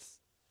wall. It's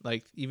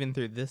like, even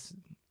through this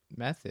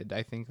method,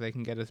 I think they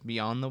can get us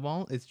beyond the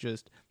wall. It's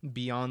just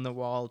beyond the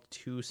wall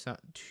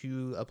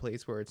to a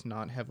place where it's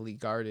not heavily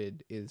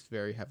guarded is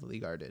very heavily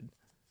guarded,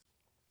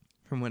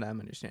 from what I'm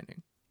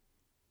understanding.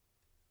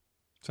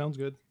 Sounds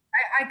good.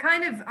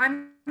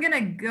 I'm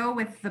gonna go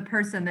with the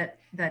person that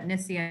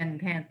Nissian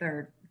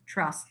Panther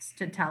trusts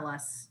to tell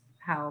us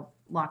how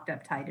locked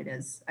up tight it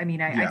is. I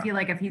mean, I feel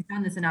like if he's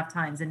done this enough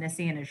times and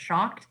Nissian is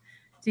shocked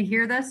to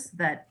hear this,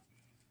 that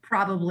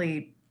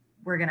probably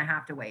we're gonna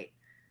have to wait.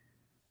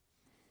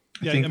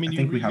 Yeah, I mean,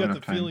 you got the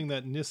time. feeling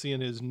that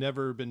Nissian has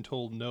never been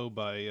told no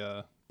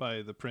by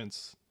the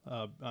prince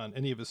on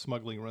any of his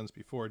smuggling runs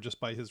before,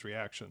 just by his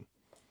reaction.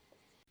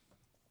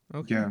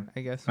 Okay, Yeah.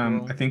 I guess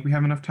I think we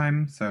have enough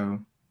time, so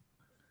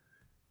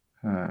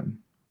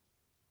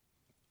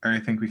I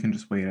think we can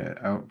just wait it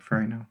out for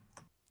right now.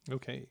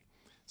 Okay,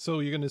 so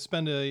you're going to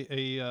spend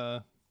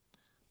a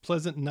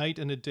pleasant night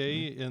and a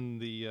day in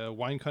the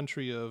wine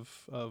country of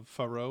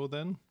Faro,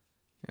 then?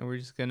 And we're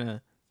just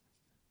gonna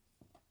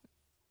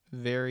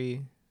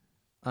very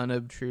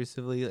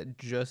unobtrusively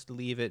just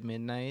leave at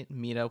midnight,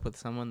 meet up with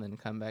someone, then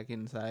come back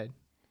inside.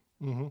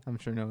 Mm-hmm. I'm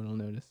sure no one will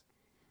notice.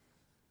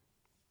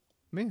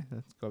 But yeah,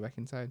 let's go back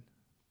inside.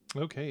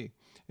 Okay,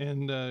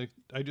 and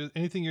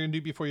anything you're going to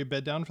do before you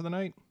bed down for the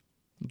night?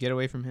 Get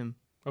away from him.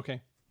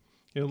 Okay.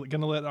 You're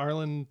going to let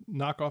Arlen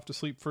knock off to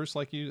sleep first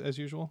as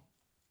usual?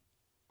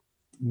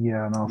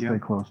 Yeah, and I'll stay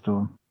close to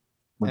him,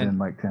 within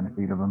like 10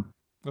 feet of him.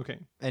 Okay.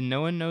 And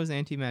no one knows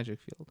anti-magic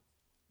field.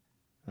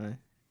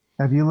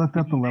 Have you looked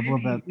up the level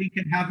of Maybe that? we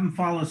can have him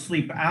fall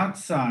asleep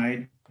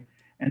outside,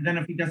 and then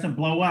if he doesn't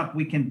blow up,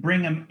 we can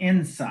bring him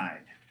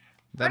inside.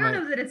 I don't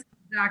know that it's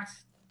exact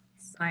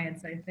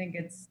science. I think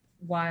it's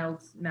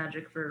wild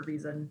magic for a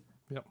reason.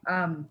 Yep.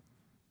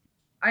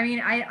 I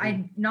mean,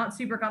 I'm not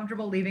super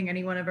comfortable leaving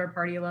any one of our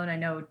party alone. I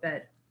know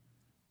that.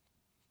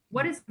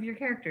 What is your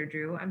character,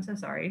 Drew? I'm so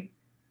sorry.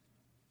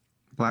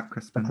 Black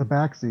Crispin. That's a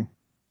Baxi.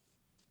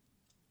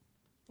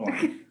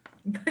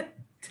 But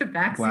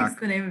Tabaxi's Black.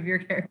 the name of your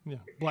character. Yeah,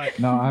 black.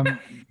 No, I'm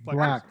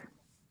black.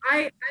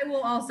 I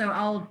will also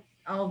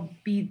I'll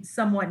be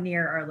somewhat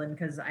near Arlen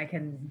because I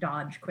can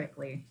dodge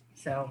quickly.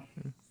 So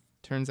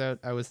Turns out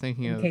I was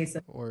thinking In of case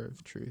of- Or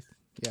of Truth.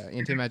 Yeah,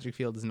 anti-magic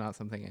field is not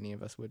something any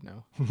of us would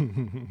know.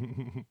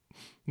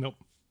 Nope.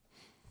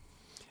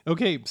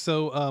 Okay,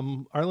 so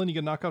Arlen, you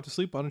get knocked out to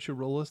sleep. Why don't you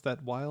roll us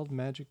that wild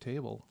magic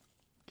table?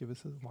 Give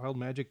us a wild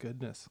magic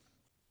goodness.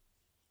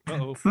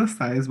 Uh-oh. It's the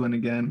size one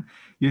again.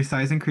 Your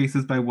size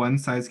increases by one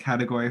size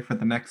category for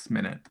the next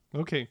minute.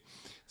 Okay,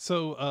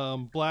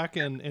 so Black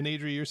and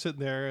Adri, you're sitting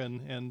there,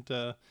 and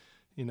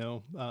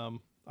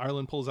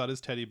Arlen pulls out his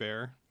teddy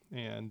bear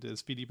and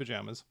his feety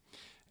pajamas,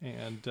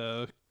 and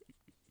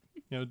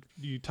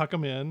you tuck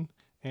him in,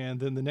 and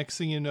then the next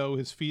thing you know,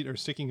 his feet are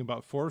sticking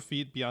about 4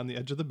 feet beyond the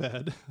edge of the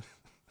bed.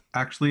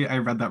 Actually, I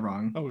read that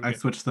wrong. Oh, okay. I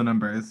switched the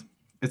numbers.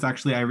 It's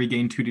actually I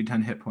regained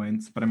 2d10 hit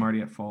points, but I'm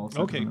already at full.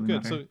 So it Okay, doesn't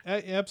good. really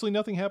matter. So absolutely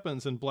nothing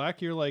happens, and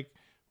Black, you're like,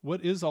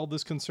 what is all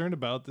this concern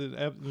about?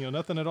 That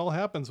nothing at all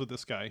happens with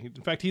this guy.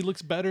 In fact, he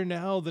looks better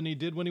now than he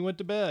did when he went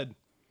to bed.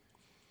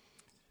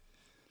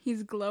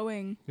 He's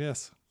glowing.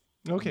 Yes.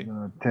 Okay. I'm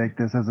gonna take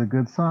this as a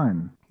good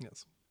sign.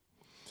 Yes.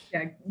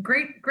 yeah,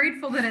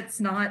 grateful that it's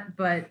not,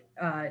 but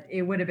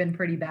it would have been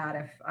pretty bad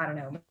if I don't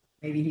know,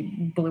 maybe he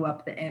blew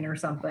up the inn or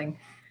something.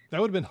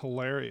 That would have been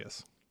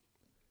hilarious.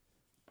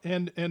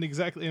 And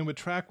exactly, and would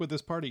track with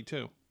this party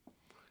too.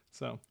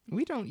 So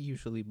We don't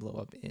usually blow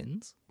up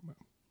inns.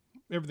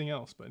 everything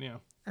else, but yeah.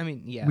 I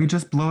mean, yeah. We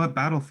just blow up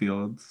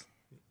battlefields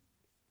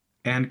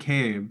and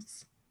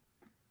caves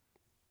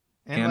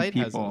and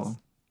lighthouses.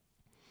 people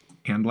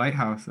and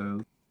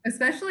lighthouses.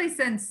 Especially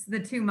since the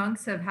 2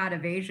 monks have had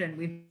evasion,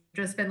 we've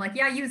just been like,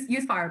 yeah,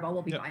 use fireball,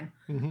 we'll be fine.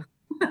 Mm-hmm.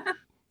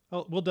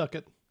 We'll duck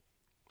it.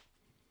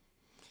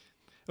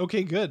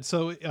 Okay, good.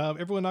 So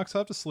everyone knocks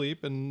off to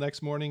sleep, and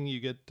next morning you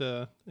get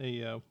a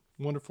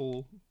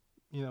wonderful,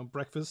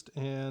 breakfast.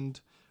 And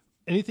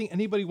anything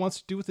anybody wants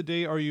to do with the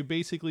day, or are you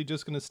basically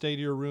just going to stay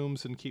to your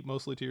rooms and keep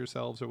mostly to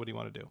yourselves, or what do you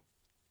want to do?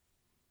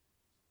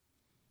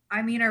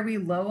 I mean, are we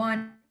low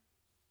on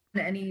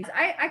any?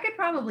 I could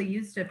probably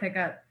use to pick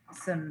up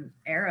some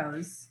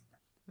arrows.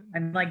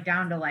 I'm like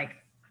down to like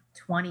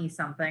 20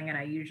 something, and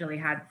I usually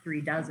had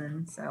 3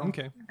 dozen. So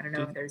okay. I don't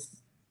know if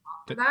there's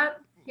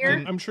that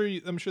here. I'm sure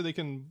they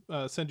can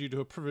send you to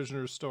a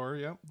provisioner's store.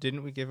 Yeah.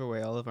 Didn't we give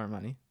away all of our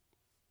money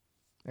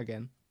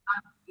again?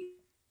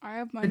 I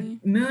have money.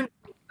 The moon,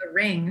 the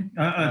ring,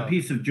 a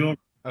piece of jewelry.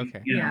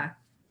 Okay. Yeah.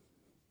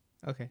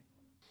 Okay.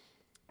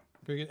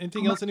 Very good.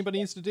 Anything else anybody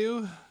needs to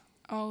do?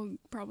 I'll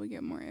probably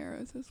get more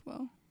arrows as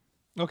well.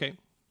 Okay.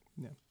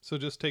 Yeah. So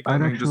just take.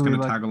 I'm just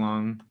gonna tag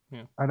along.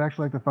 Yeah. I'd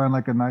actually like to find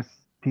like a nice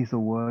piece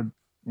of wood.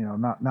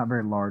 Not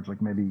very large,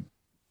 like maybe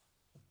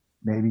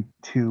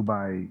 2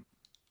 by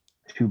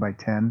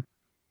 10,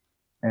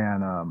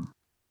 and I'm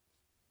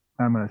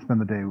gonna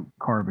spend the day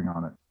carving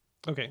on it.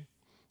 Okay.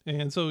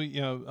 And so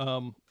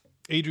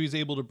Adri's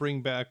able to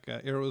bring back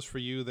arrows for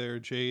you there,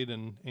 Jade,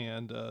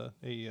 and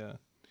a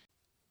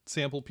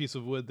sample piece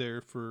of wood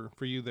there for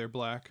you there,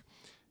 Black.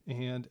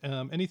 And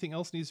anything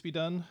else needs to be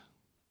done?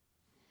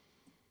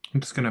 I'm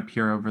just gonna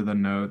peer over the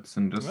notes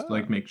and just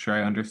make sure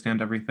I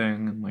understand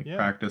everything and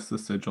practice the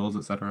sigils,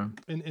 etc.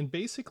 And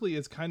basically,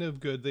 it's kind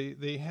of good.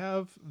 They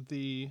have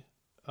the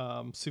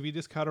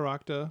Civitas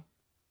Cataracta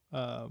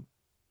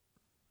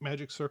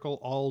magic circle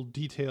all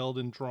detailed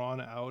and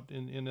drawn out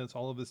in its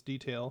all of its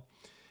detail.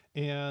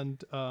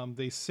 And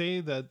they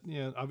say that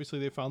obviously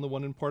they found the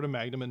one in Porta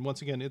Magnum, and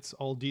once again it's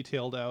all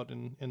detailed out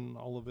in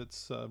all of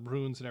its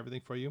runes and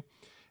everything for you.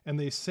 And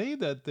they say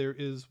that there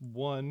is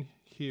one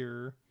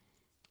here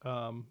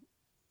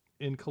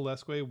in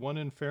Kalesque, one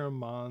in Farum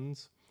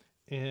Mons,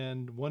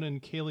 and one in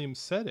Caelum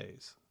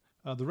Sedes.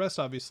 The rest,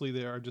 obviously,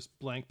 they are just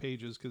blank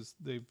pages because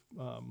they've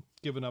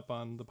given up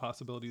on the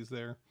possibilities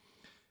there.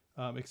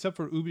 Except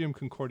for Ubium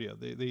Concordia,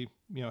 they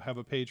have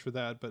a page for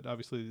that, but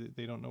obviously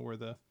they don't know where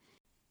the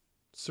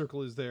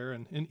circle is there.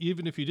 And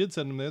even if you did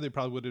send them there, they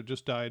probably would have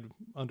just died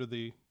under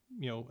the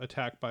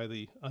attack by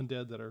the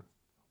undead that are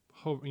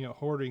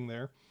hoarding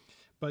there.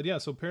 But yeah,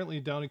 so apparently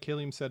down in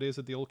Caelum Sedes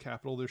at the old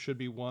capital, there should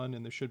be one,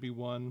 and there should be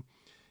one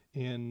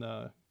in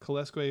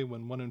Kalesque,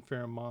 one in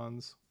Farum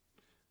Mons.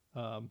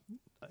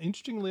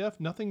 Interestingly enough,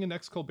 nothing in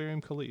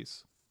Excalibarium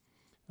Calise.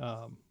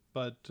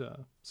 But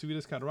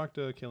Civitas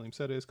Cataracta, Caelum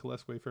Sedes,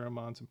 Kalesque, Farum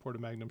Mons, and Porta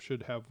Magnum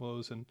should have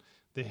those, and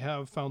they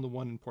have found the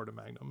one in Porta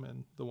Magnum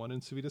and the one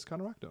in Civitas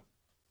Cataracta.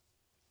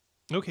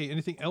 Okay,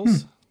 anything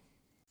else?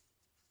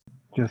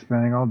 Just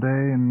spending all day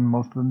and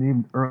most of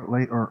the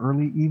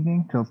early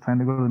evening till it's time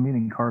to go to the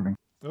meeting carving.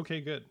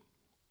 Okay, good.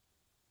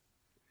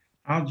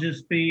 I'll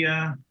just be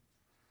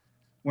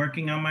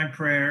working on my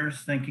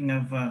prayers, thinking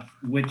of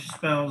which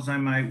spells I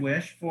might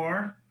wish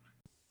for.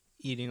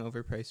 Eating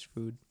overpriced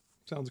food.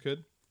 Sounds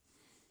good.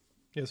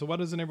 Yeah, so why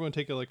doesn't everyone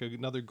take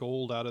another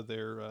gold out of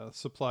their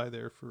supply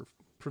there for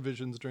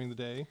provisions during the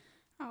day?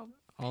 I'll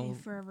pay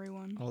for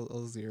everyone.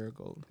 All 0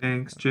 gold.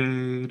 Thanks,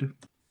 Jade.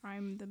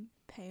 I'm the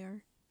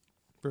payer.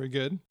 Very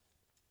good.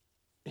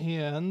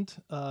 And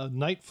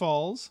night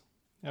falls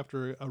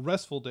after a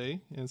restful day.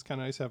 And it's kind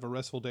of nice to have a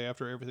restful day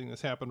after everything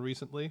that's happened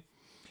recently.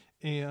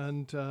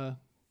 And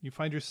you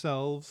find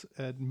yourselves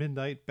at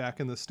midnight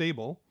back in the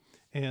stable.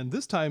 And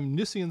this time,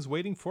 Nisian's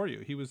waiting for you.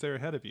 He was there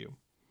ahead of you.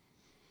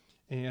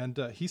 And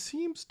he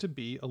seems to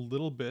be a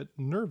little bit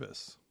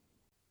nervous.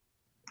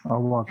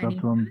 I'll walk up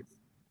to him.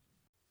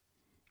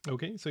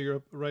 Okay, so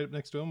you're right up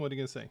next to him. What are you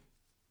going to say?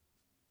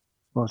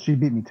 Well, she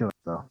beat me to it,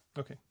 so.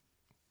 Okay.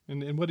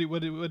 And what did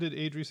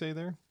Adri say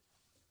there?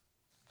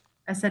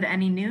 I said,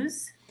 any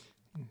news?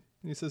 And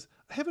he says,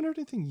 I haven't heard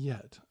anything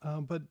yet,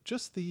 but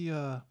just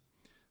the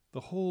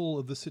whole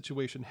of the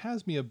situation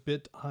has me a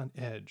bit on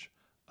edge.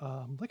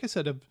 Like I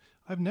said,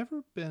 I've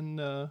never been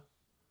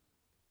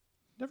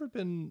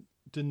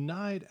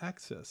denied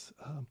access.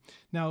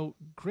 Now,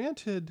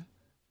 granted,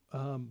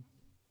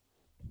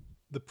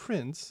 the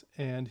prince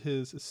and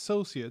his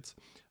associates,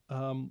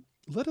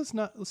 let us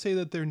not say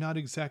that they're not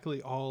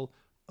exactly all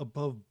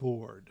above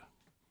board.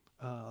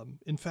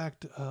 In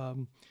fact, I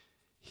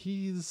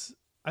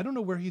don't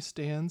know where he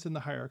stands in the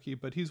hierarchy,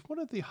 but he's one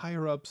of the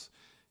higher ups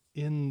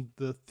in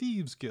the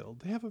Thieves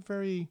Guild. They have a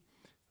very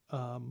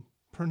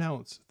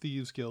pronounced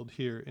Thieves Guild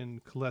here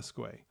in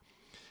Kalesque.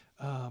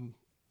 And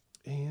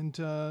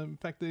in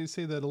fact, they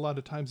say that a lot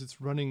of times it's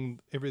running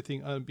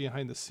everything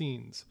behind the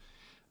scenes.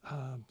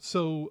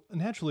 So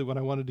naturally, when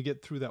I wanted to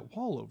get through that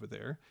wall over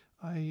there,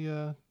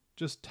 I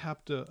just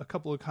tapped a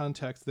couple of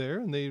contacts there,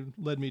 and they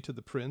led me to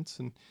the prince,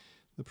 and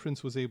the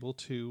prince was able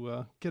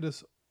to get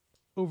us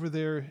over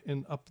there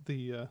and up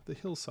the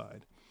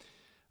hillside.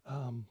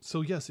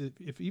 So yes,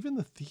 if even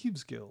the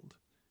Thieves Guild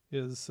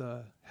is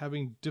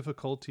having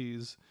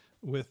difficulties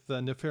with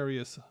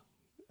nefarious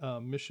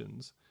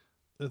missions,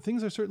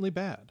 things are certainly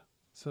bad.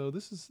 So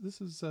this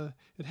is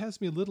it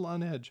has me a little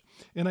on edge.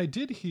 And I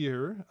did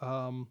hear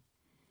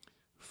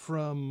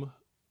from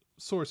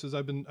sources.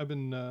 I've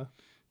been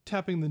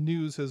tapping the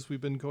news as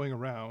we've been going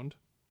around,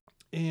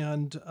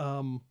 and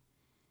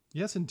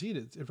yes, indeed,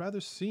 it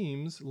rather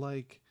seems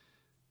like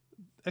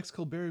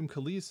Excalibarium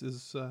Calise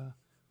is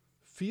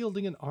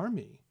fielding an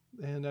army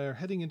and are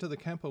heading into the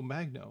Campo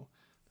Magno.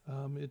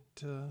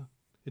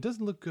 It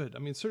doesn't look good. I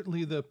mean,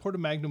 certainly the Porta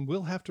Magnum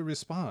will have to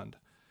respond.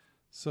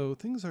 So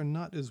things are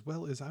not as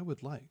well as I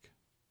would like.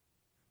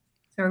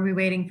 So are we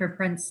waiting for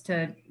Prince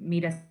to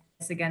meet us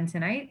again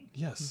tonight?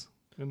 Yes.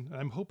 And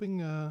I'm hoping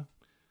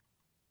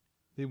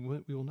we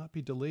will not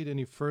be delayed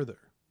any further.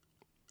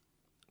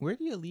 Where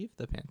do you leave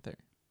the panther?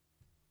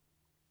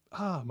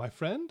 Ah, my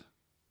friend?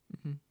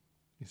 Mm-hmm.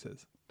 He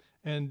says.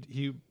 And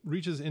he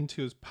reaches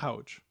into his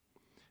pouch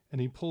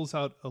and he pulls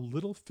out a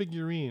little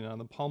figurine on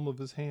the palm of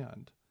his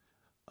hand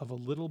of a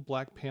little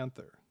black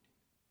panther.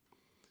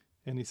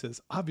 And he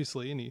says,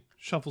 obviously, and he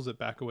shuffles it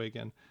back away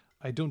again,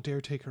 I don't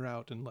dare take her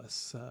out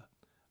unless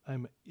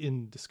I'm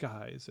in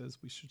disguise, as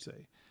we should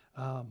say.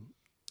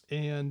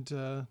 And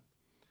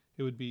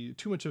it would be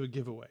too much of a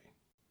giveaway.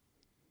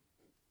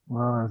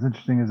 Well, as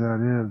interesting as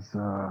that is,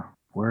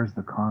 where's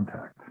the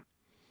contact?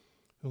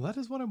 Well, that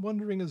is what I'm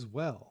wondering as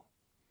well.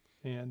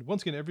 And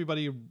once again,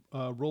 everybody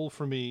roll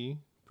for me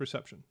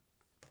perception.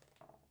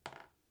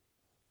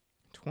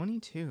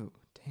 22.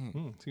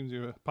 Dang. Seems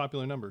you're a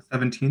popular number.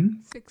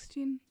 17.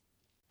 16.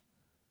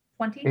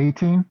 20?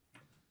 18?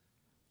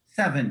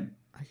 7.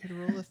 I could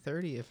roll a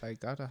 30 if I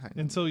got a high number.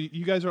 And so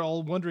you guys are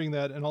all wondering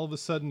that, and all of a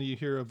sudden you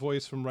hear a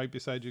voice from right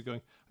beside you going,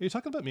 are you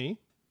talking about me?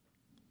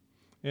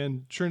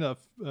 And sure enough,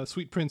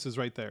 Sweet Prince is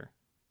right there.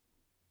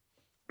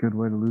 Good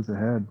way to lose a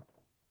head.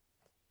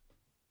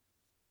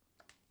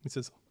 He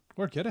says,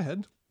 or get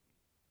ahead.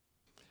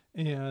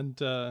 And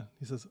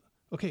he says,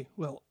 okay,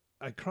 well,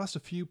 I crossed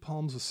a few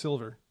palms of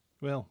silver.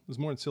 Well, it was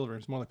more than silver.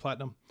 It's more like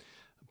platinum.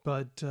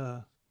 But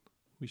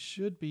we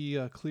should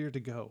be clear to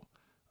go.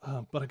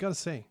 But I gotta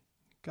say,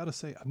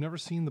 I've never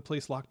seen the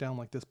place locked down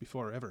like this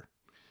before, ever.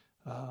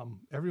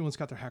 Everyone's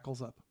got their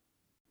hackles up.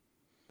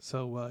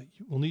 So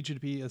we'll need you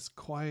to be as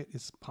quiet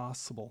as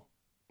possible.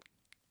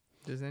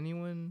 Does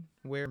anyone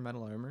wear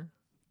metal armor?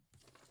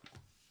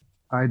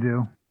 I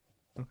do.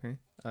 Okay.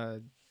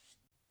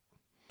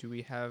 Do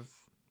we have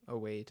a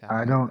way to I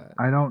hide don't. that?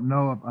 I don't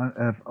know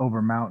if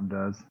Overmountain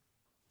does.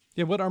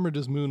 Yeah, what armor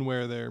does Moon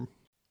wear there?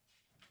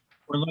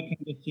 We're looking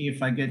to see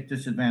if I get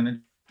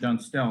disadvantage on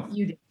stealth.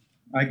 You do.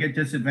 I get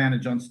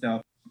disadvantage on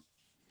stealth.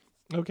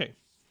 Okay.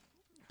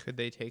 Could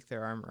they take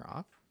their armor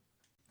off?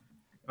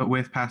 But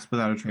with Pass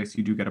Without a Trace,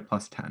 you do get a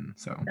plus 10.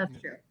 So That's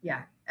true.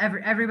 Yeah.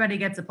 Everybody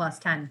gets a plus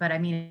 10. But I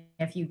mean,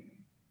 if you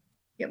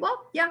get,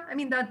 well, yeah, I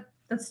mean,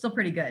 that's still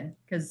pretty good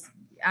because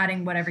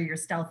adding whatever your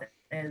stealth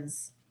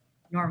is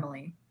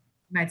normally,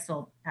 you might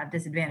still have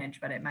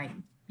disadvantage, but it might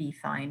be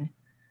fine.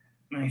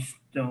 My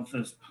stealth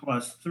is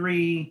plus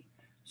 3,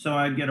 so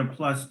I'd get a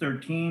plus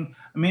 13.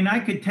 I mean, I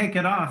could take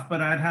it off,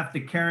 but I'd have to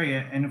carry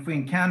it. And if we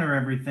encounter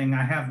everything,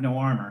 I have no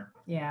armor.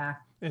 Yeah.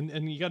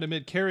 And you got to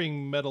admit,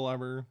 carrying metal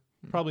armor,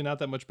 probably not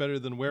that much better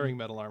than wearing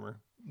metal armor.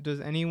 Does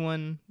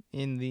anyone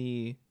in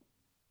the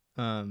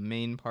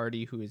main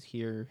party who is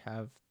here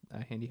have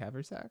a handy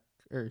haversack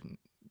or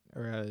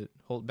a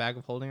bag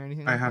of holding or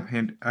anything? I like have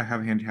that? I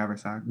have a handy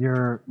haversack.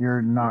 You're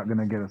not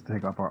gonna get us to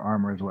take off our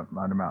armor, is what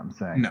Undermountain's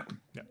saying. No.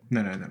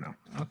 No.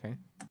 Okay.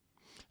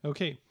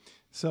 Okay.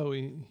 So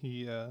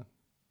he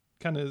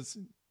kind of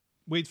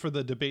waits for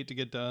the debate to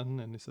get done,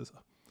 and he says,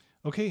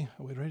 okay,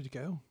 are we ready to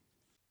go?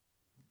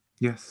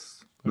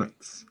 Yes. Okay.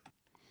 Let's.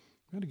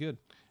 Really good.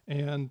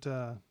 And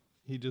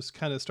he just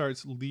kind of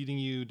starts leading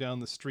you down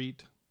the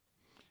street.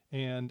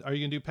 And are you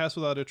going to do Pass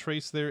Without a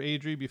Trace there,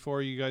 Adri,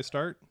 before you guys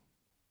start?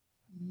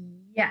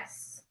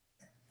 Yes.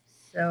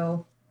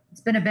 So it's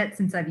been a bit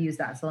since I've used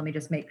that. So let me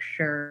just make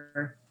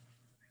sure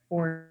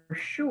for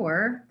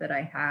sure that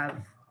I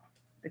have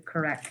the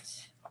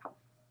correct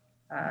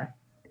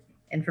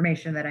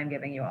information that I'm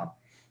giving you all.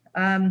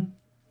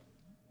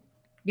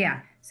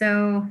 Yeah.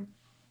 So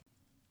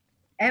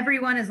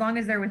everyone, as long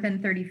as they're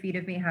within 30 feet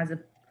of me, has a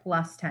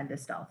plus 10 to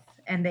stealth.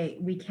 And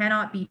we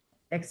cannot be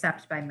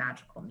except by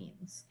magical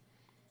means.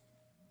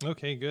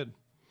 Okay, good.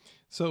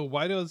 So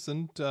why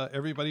doesn't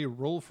everybody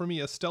roll for me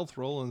a stealth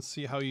roll and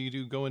see how you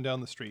do going down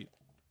the street?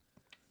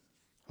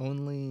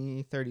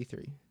 Only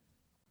 33.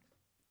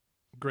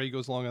 Gray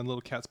goes along on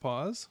little cat's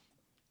paws.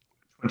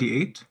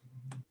 28.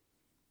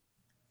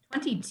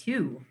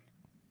 22.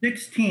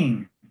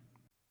 16.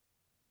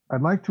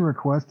 I'd like to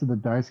request to the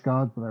dice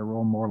gods that I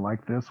roll more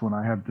like this when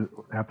I have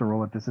to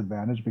roll at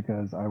disadvantage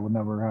because I will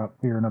never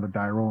hear another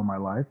die roll in my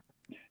life.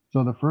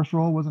 So the first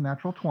roll was a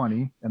natural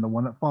 20, and the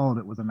one that followed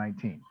it was a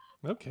 19.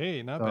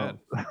 Okay, not bad.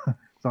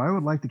 So I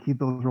would like to keep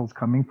those rolls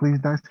coming, please,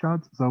 dice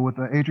gods. So with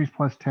the Adri's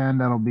plus 10,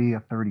 that'll be a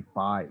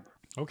 35.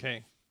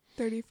 Okay.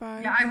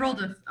 35. Yeah, I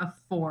rolled a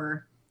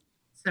 4.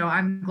 So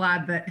I'm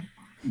glad that,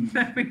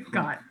 that we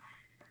got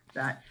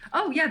that.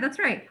 Oh, yeah, that's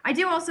right. I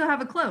do also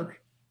have a cloak.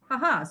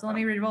 Haha. So let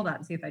me re-roll that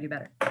and see if I do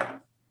better.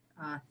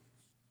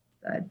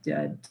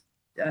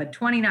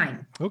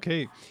 29.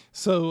 Okay.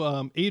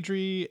 So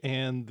Adri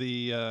and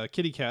the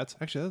Kitty Cats,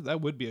 actually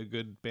that would be a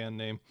good band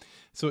name.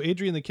 So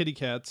Adri and the Kitty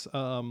Cats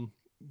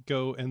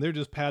go, and they're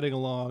just padding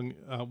along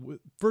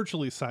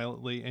virtually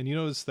silently. And you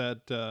notice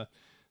that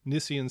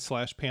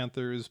Nissian /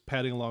 Panther is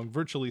padding along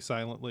virtually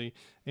silently.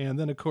 And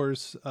then, of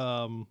course,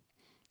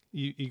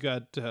 you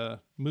got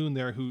Moon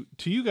there, who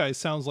to you guys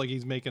sounds like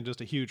he's making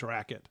just a huge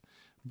racket.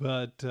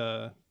 But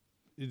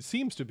it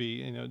seems to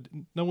be,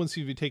 no one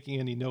seems to be taking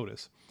any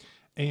notice.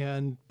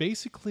 And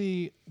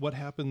basically what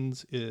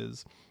happens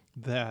is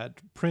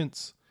that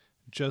Prince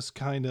just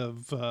kind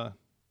of,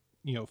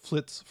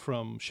 flits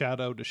from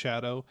shadow to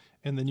shadow,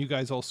 and then you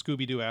guys all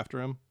Scooby-Doo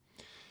after him.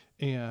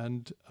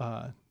 And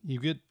you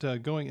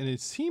get going, and it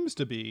seems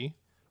to be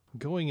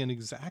going in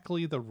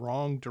exactly the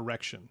wrong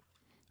direction.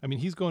 I mean,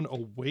 he's going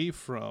away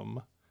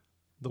from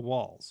the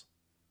walls.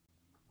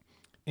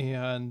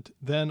 And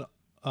then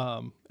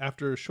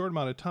after a short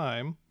amount of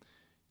time,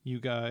 you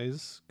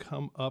guys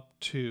come up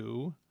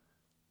to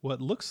what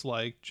looks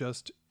like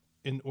just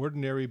an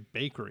ordinary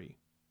bakery.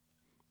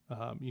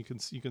 You can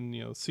see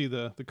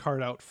the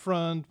card out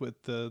front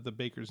with the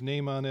baker's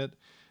name on it,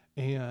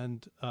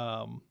 and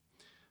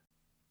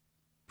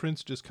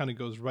Prince just kind of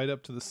goes right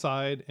up to the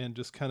side and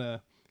just kind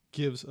of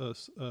gives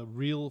us a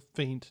real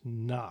faint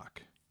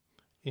knock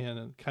in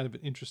a kind of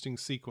an interesting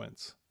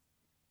sequence.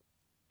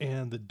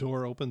 And the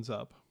door opens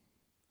up,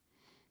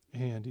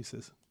 and he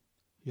says,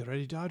 "You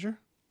ready, Dodger?"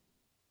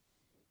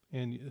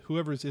 And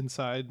whoever's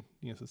inside,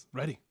 says,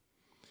 "Ready."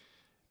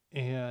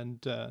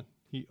 And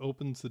he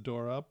opens the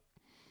door up,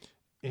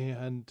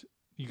 and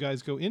you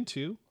guys go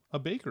into a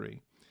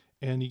bakery,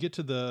 and you get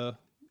to the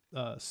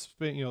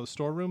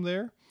storeroom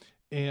there,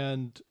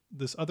 and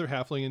this other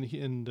halfling, and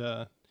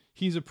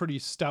he's a pretty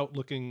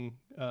stout-looking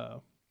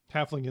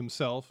halfling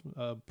himself,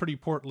 pretty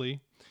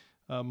portly,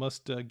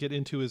 must get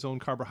into his own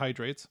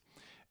carbohydrates,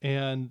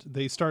 and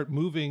they start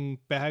moving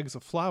bags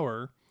of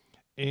flour.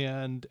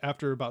 And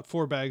after about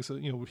 4 bags,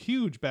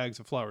 huge bags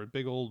of flour,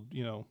 big old,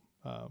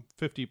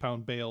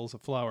 50-pound bales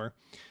of flour,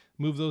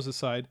 move those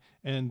aside,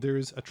 and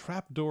there's a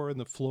trap door in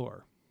the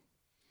floor.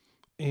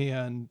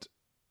 And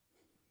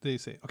they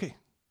say, "Okay,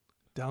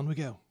 down we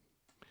go."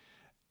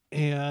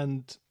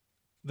 And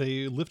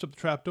they lift up the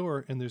trap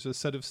door, and there's a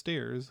set of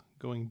stairs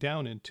going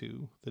down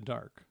into the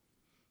dark.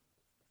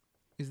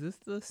 Is this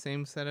the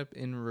same setup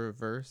in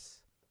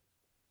reverse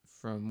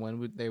from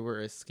when they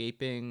were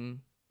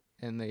escaping?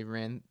 And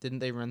didn't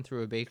they run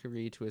through a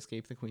bakery to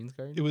escape the Queen's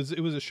Guard? It was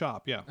a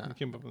shop, yeah. It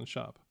came up in the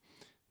shop.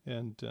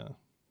 And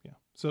yeah.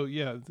 So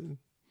yeah,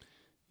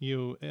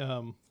 you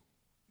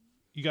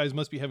guys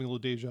must be having a little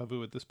deja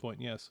vu at this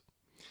point, yes.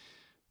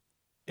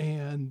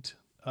 And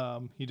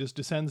he just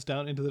descends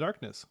down into the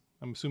darkness.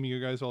 I'm assuming you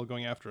guys are all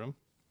going after him.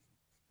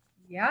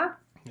 Yeah.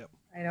 Yep.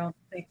 I don't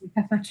think we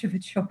have much of a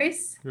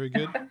choice. Very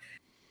good.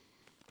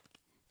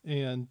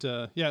 And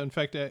in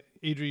fact,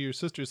 Adri, your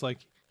sister's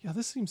like, "Yeah,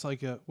 this seems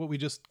like what we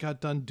just got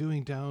done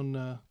doing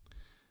down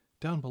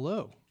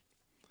below."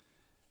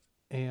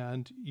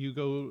 And you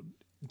go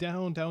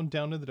down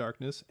in the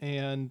darkness.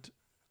 And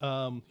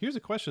here's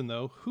a question,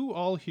 though. Who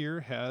all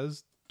here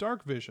has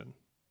dark vision?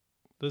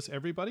 Does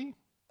everybody?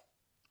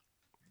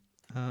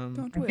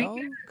 Don't we all?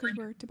 Because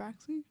we're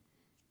Tabaxi.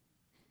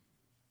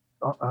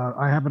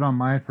 I have it on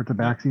mine for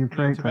Tabaxi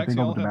trait. Tabaxi I think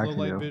all I'll have Tabaxi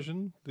low light do.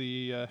 vision.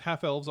 The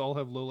half elves all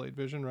have low light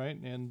vision, right?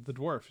 And the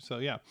dwarf. So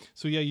yeah,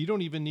 you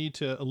don't even need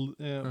to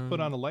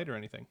put on a light or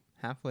anything.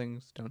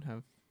 Halflings don't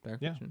have dark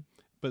vision.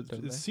 But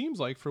it seems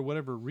like for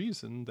whatever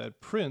reason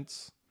that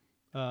Prince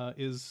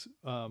is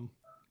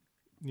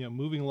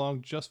moving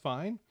along just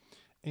fine,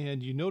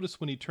 and you notice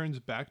when he turns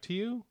back to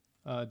you,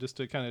 just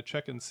to kind of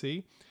check and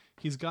see,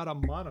 he's got a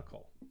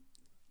monocle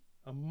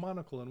in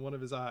one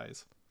of his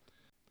eyes.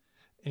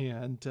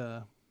 And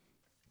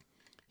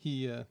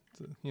he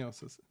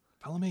says,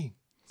 "Follow me."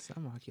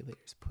 Some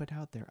oculators put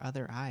out their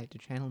other eye to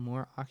channel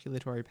more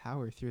oculatory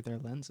power through their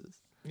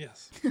lenses.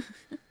 Yes.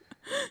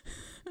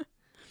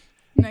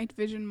 Night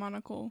vision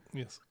monocle.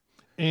 Yes.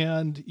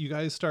 And you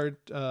guys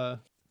start,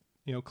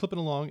 clipping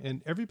along,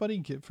 and everybody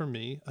get for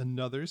me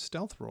another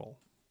stealth roll.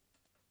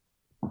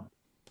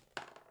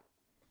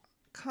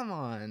 Come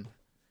on.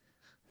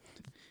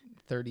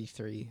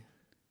 33.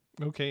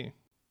 Okay.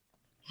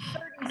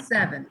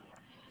 37.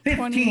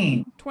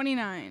 15.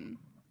 29.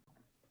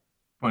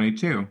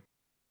 22.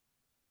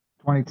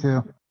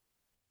 22.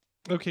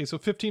 Okay, so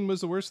 15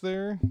 was the worst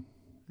there.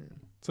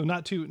 So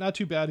not too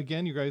bad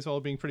again. You guys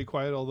all being pretty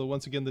quiet, although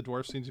once again the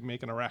dwarf seems to be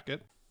making a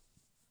racket.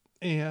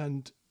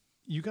 And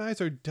you guys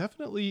are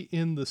definitely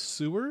in the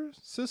sewer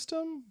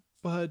system,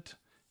 but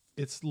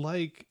it's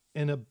like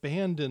an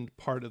abandoned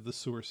part of the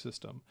sewer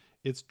system.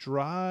 It's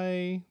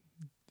dry,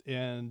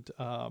 and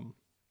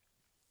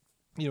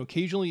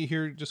occasionally you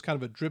hear just kind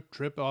of a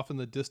drip off in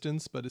the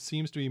distance, but it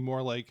seems to be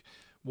more like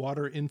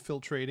water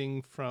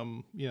infiltrating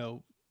from,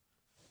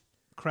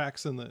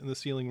 cracks in the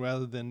ceiling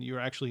rather than you're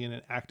actually in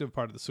an active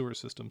part of the sewer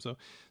system.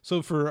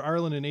 So for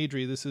Arlen and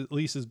Adri, this at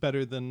least is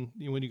better than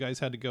when you guys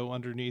had to go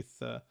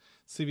underneath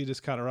Civitas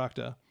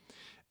Cataracta.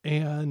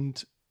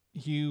 And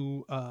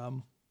you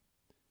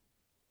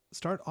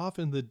start off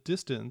in the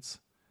distance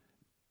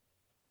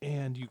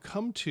and you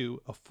come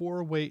to a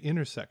 4-way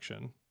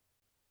intersection,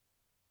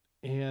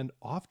 and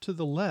off to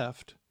the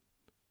left,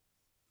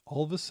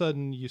 all of a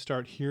sudden you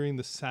start hearing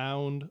the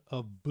sound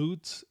of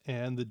boots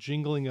and the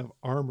jingling of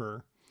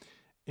armor,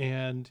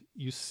 and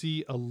you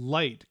see a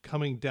light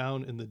coming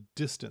down in the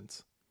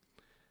distance.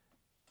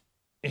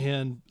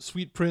 And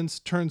Sweet Prince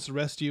turns to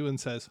rest you and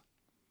says,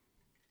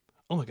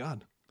 "Oh my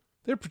God,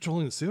 they're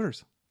patrolling the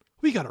sewers.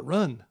 We gotta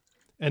run."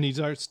 And he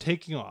starts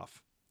taking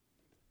off.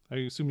 I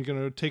assume you're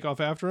gonna take off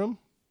after him?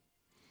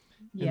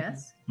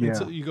 Yes. And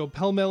so you go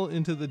pell-mell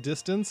into the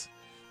distance,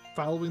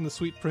 following the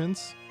Sweet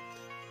Prince,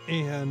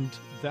 and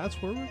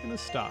that's where we're gonna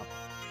stop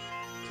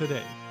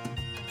today.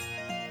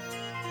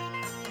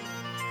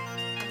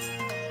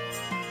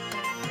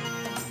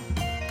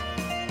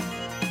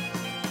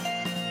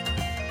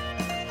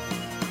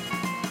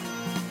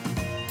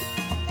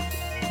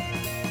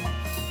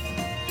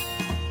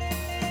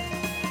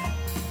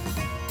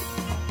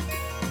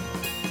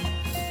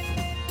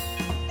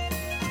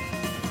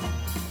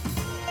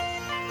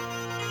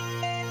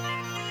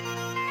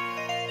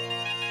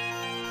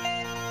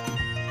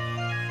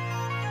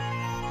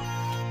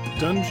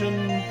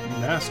 Dungeon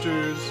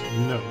Master's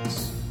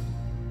Notes.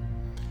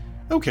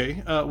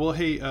 Okay, well,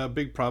 hey,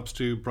 big props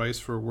to Bryce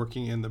for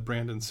working in the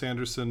Brandon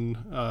Sanderson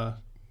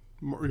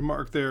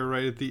remark there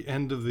right at the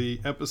end of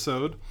the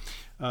episode.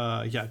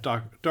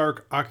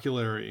 Dark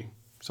Oculary,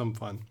 some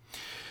fun.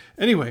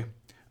 Anyway,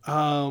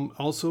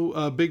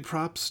 also big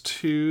props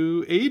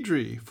to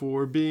Adri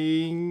for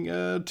being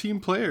a team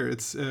player.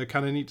 It's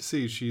kind of neat to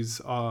see. She's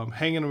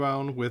hanging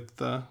around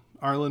with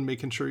Arlen,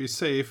 making sure he's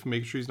safe,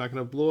 making sure he's not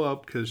going to blow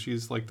up, because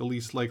she's like the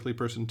least likely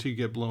person to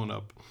get blown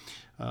up.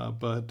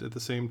 But at the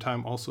same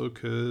time, also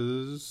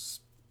because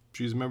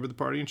she's a member of the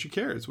party and she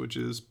cares, which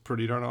is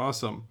pretty darn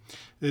awesome.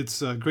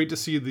 It's great to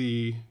see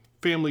the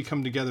family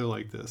come together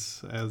like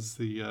this as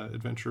the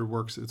adventure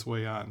works its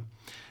way on.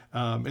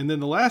 And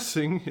then the last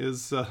thing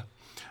is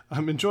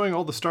I'm enjoying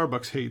all the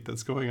Starbucks hate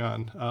that's going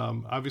on.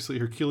 Obviously,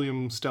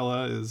 Herculeum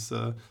Stella is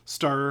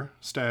Star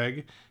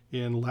Stag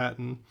in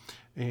Latin.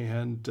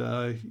 And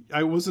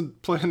I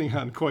wasn't planning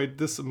on quite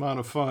this amount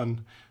of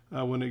fun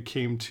when it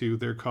came to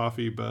their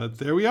coffee, but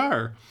there we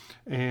are.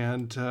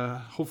 And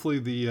hopefully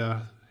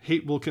the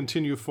hate will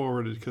continue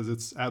forward because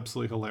it's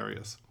absolutely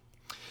hilarious.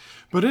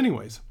 But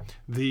anyways,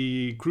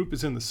 the group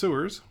is in the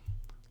sewers.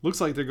 Looks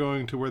like they're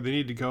going to where they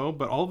need to go,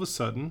 but all of a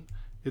sudden,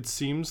 it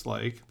seems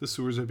like the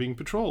sewers are being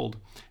patrolled.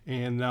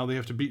 And now they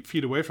have to beat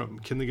feet away from them.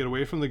 Can they get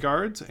away from the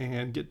guards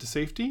and get to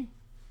safety?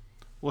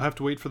 We'll have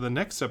to wait for the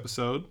next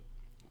episode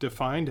to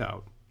find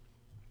out.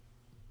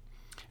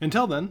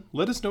 Until then,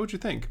 let us know what you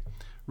think.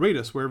 Rate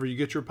us wherever you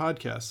get your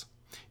podcasts.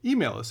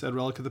 Email us at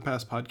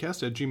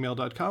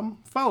relicofthepastpodcast@gmail.com.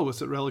 Follow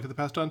us at Relic of the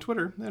Past on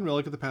Twitter and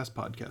Relic of the Past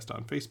Podcast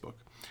on Facebook.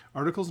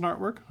 Articles and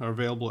artwork are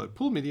available at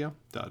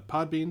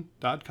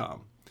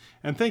poolmedia.podbean.com.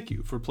 And thank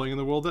you for playing in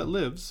the world that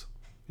lives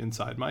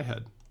inside my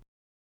head.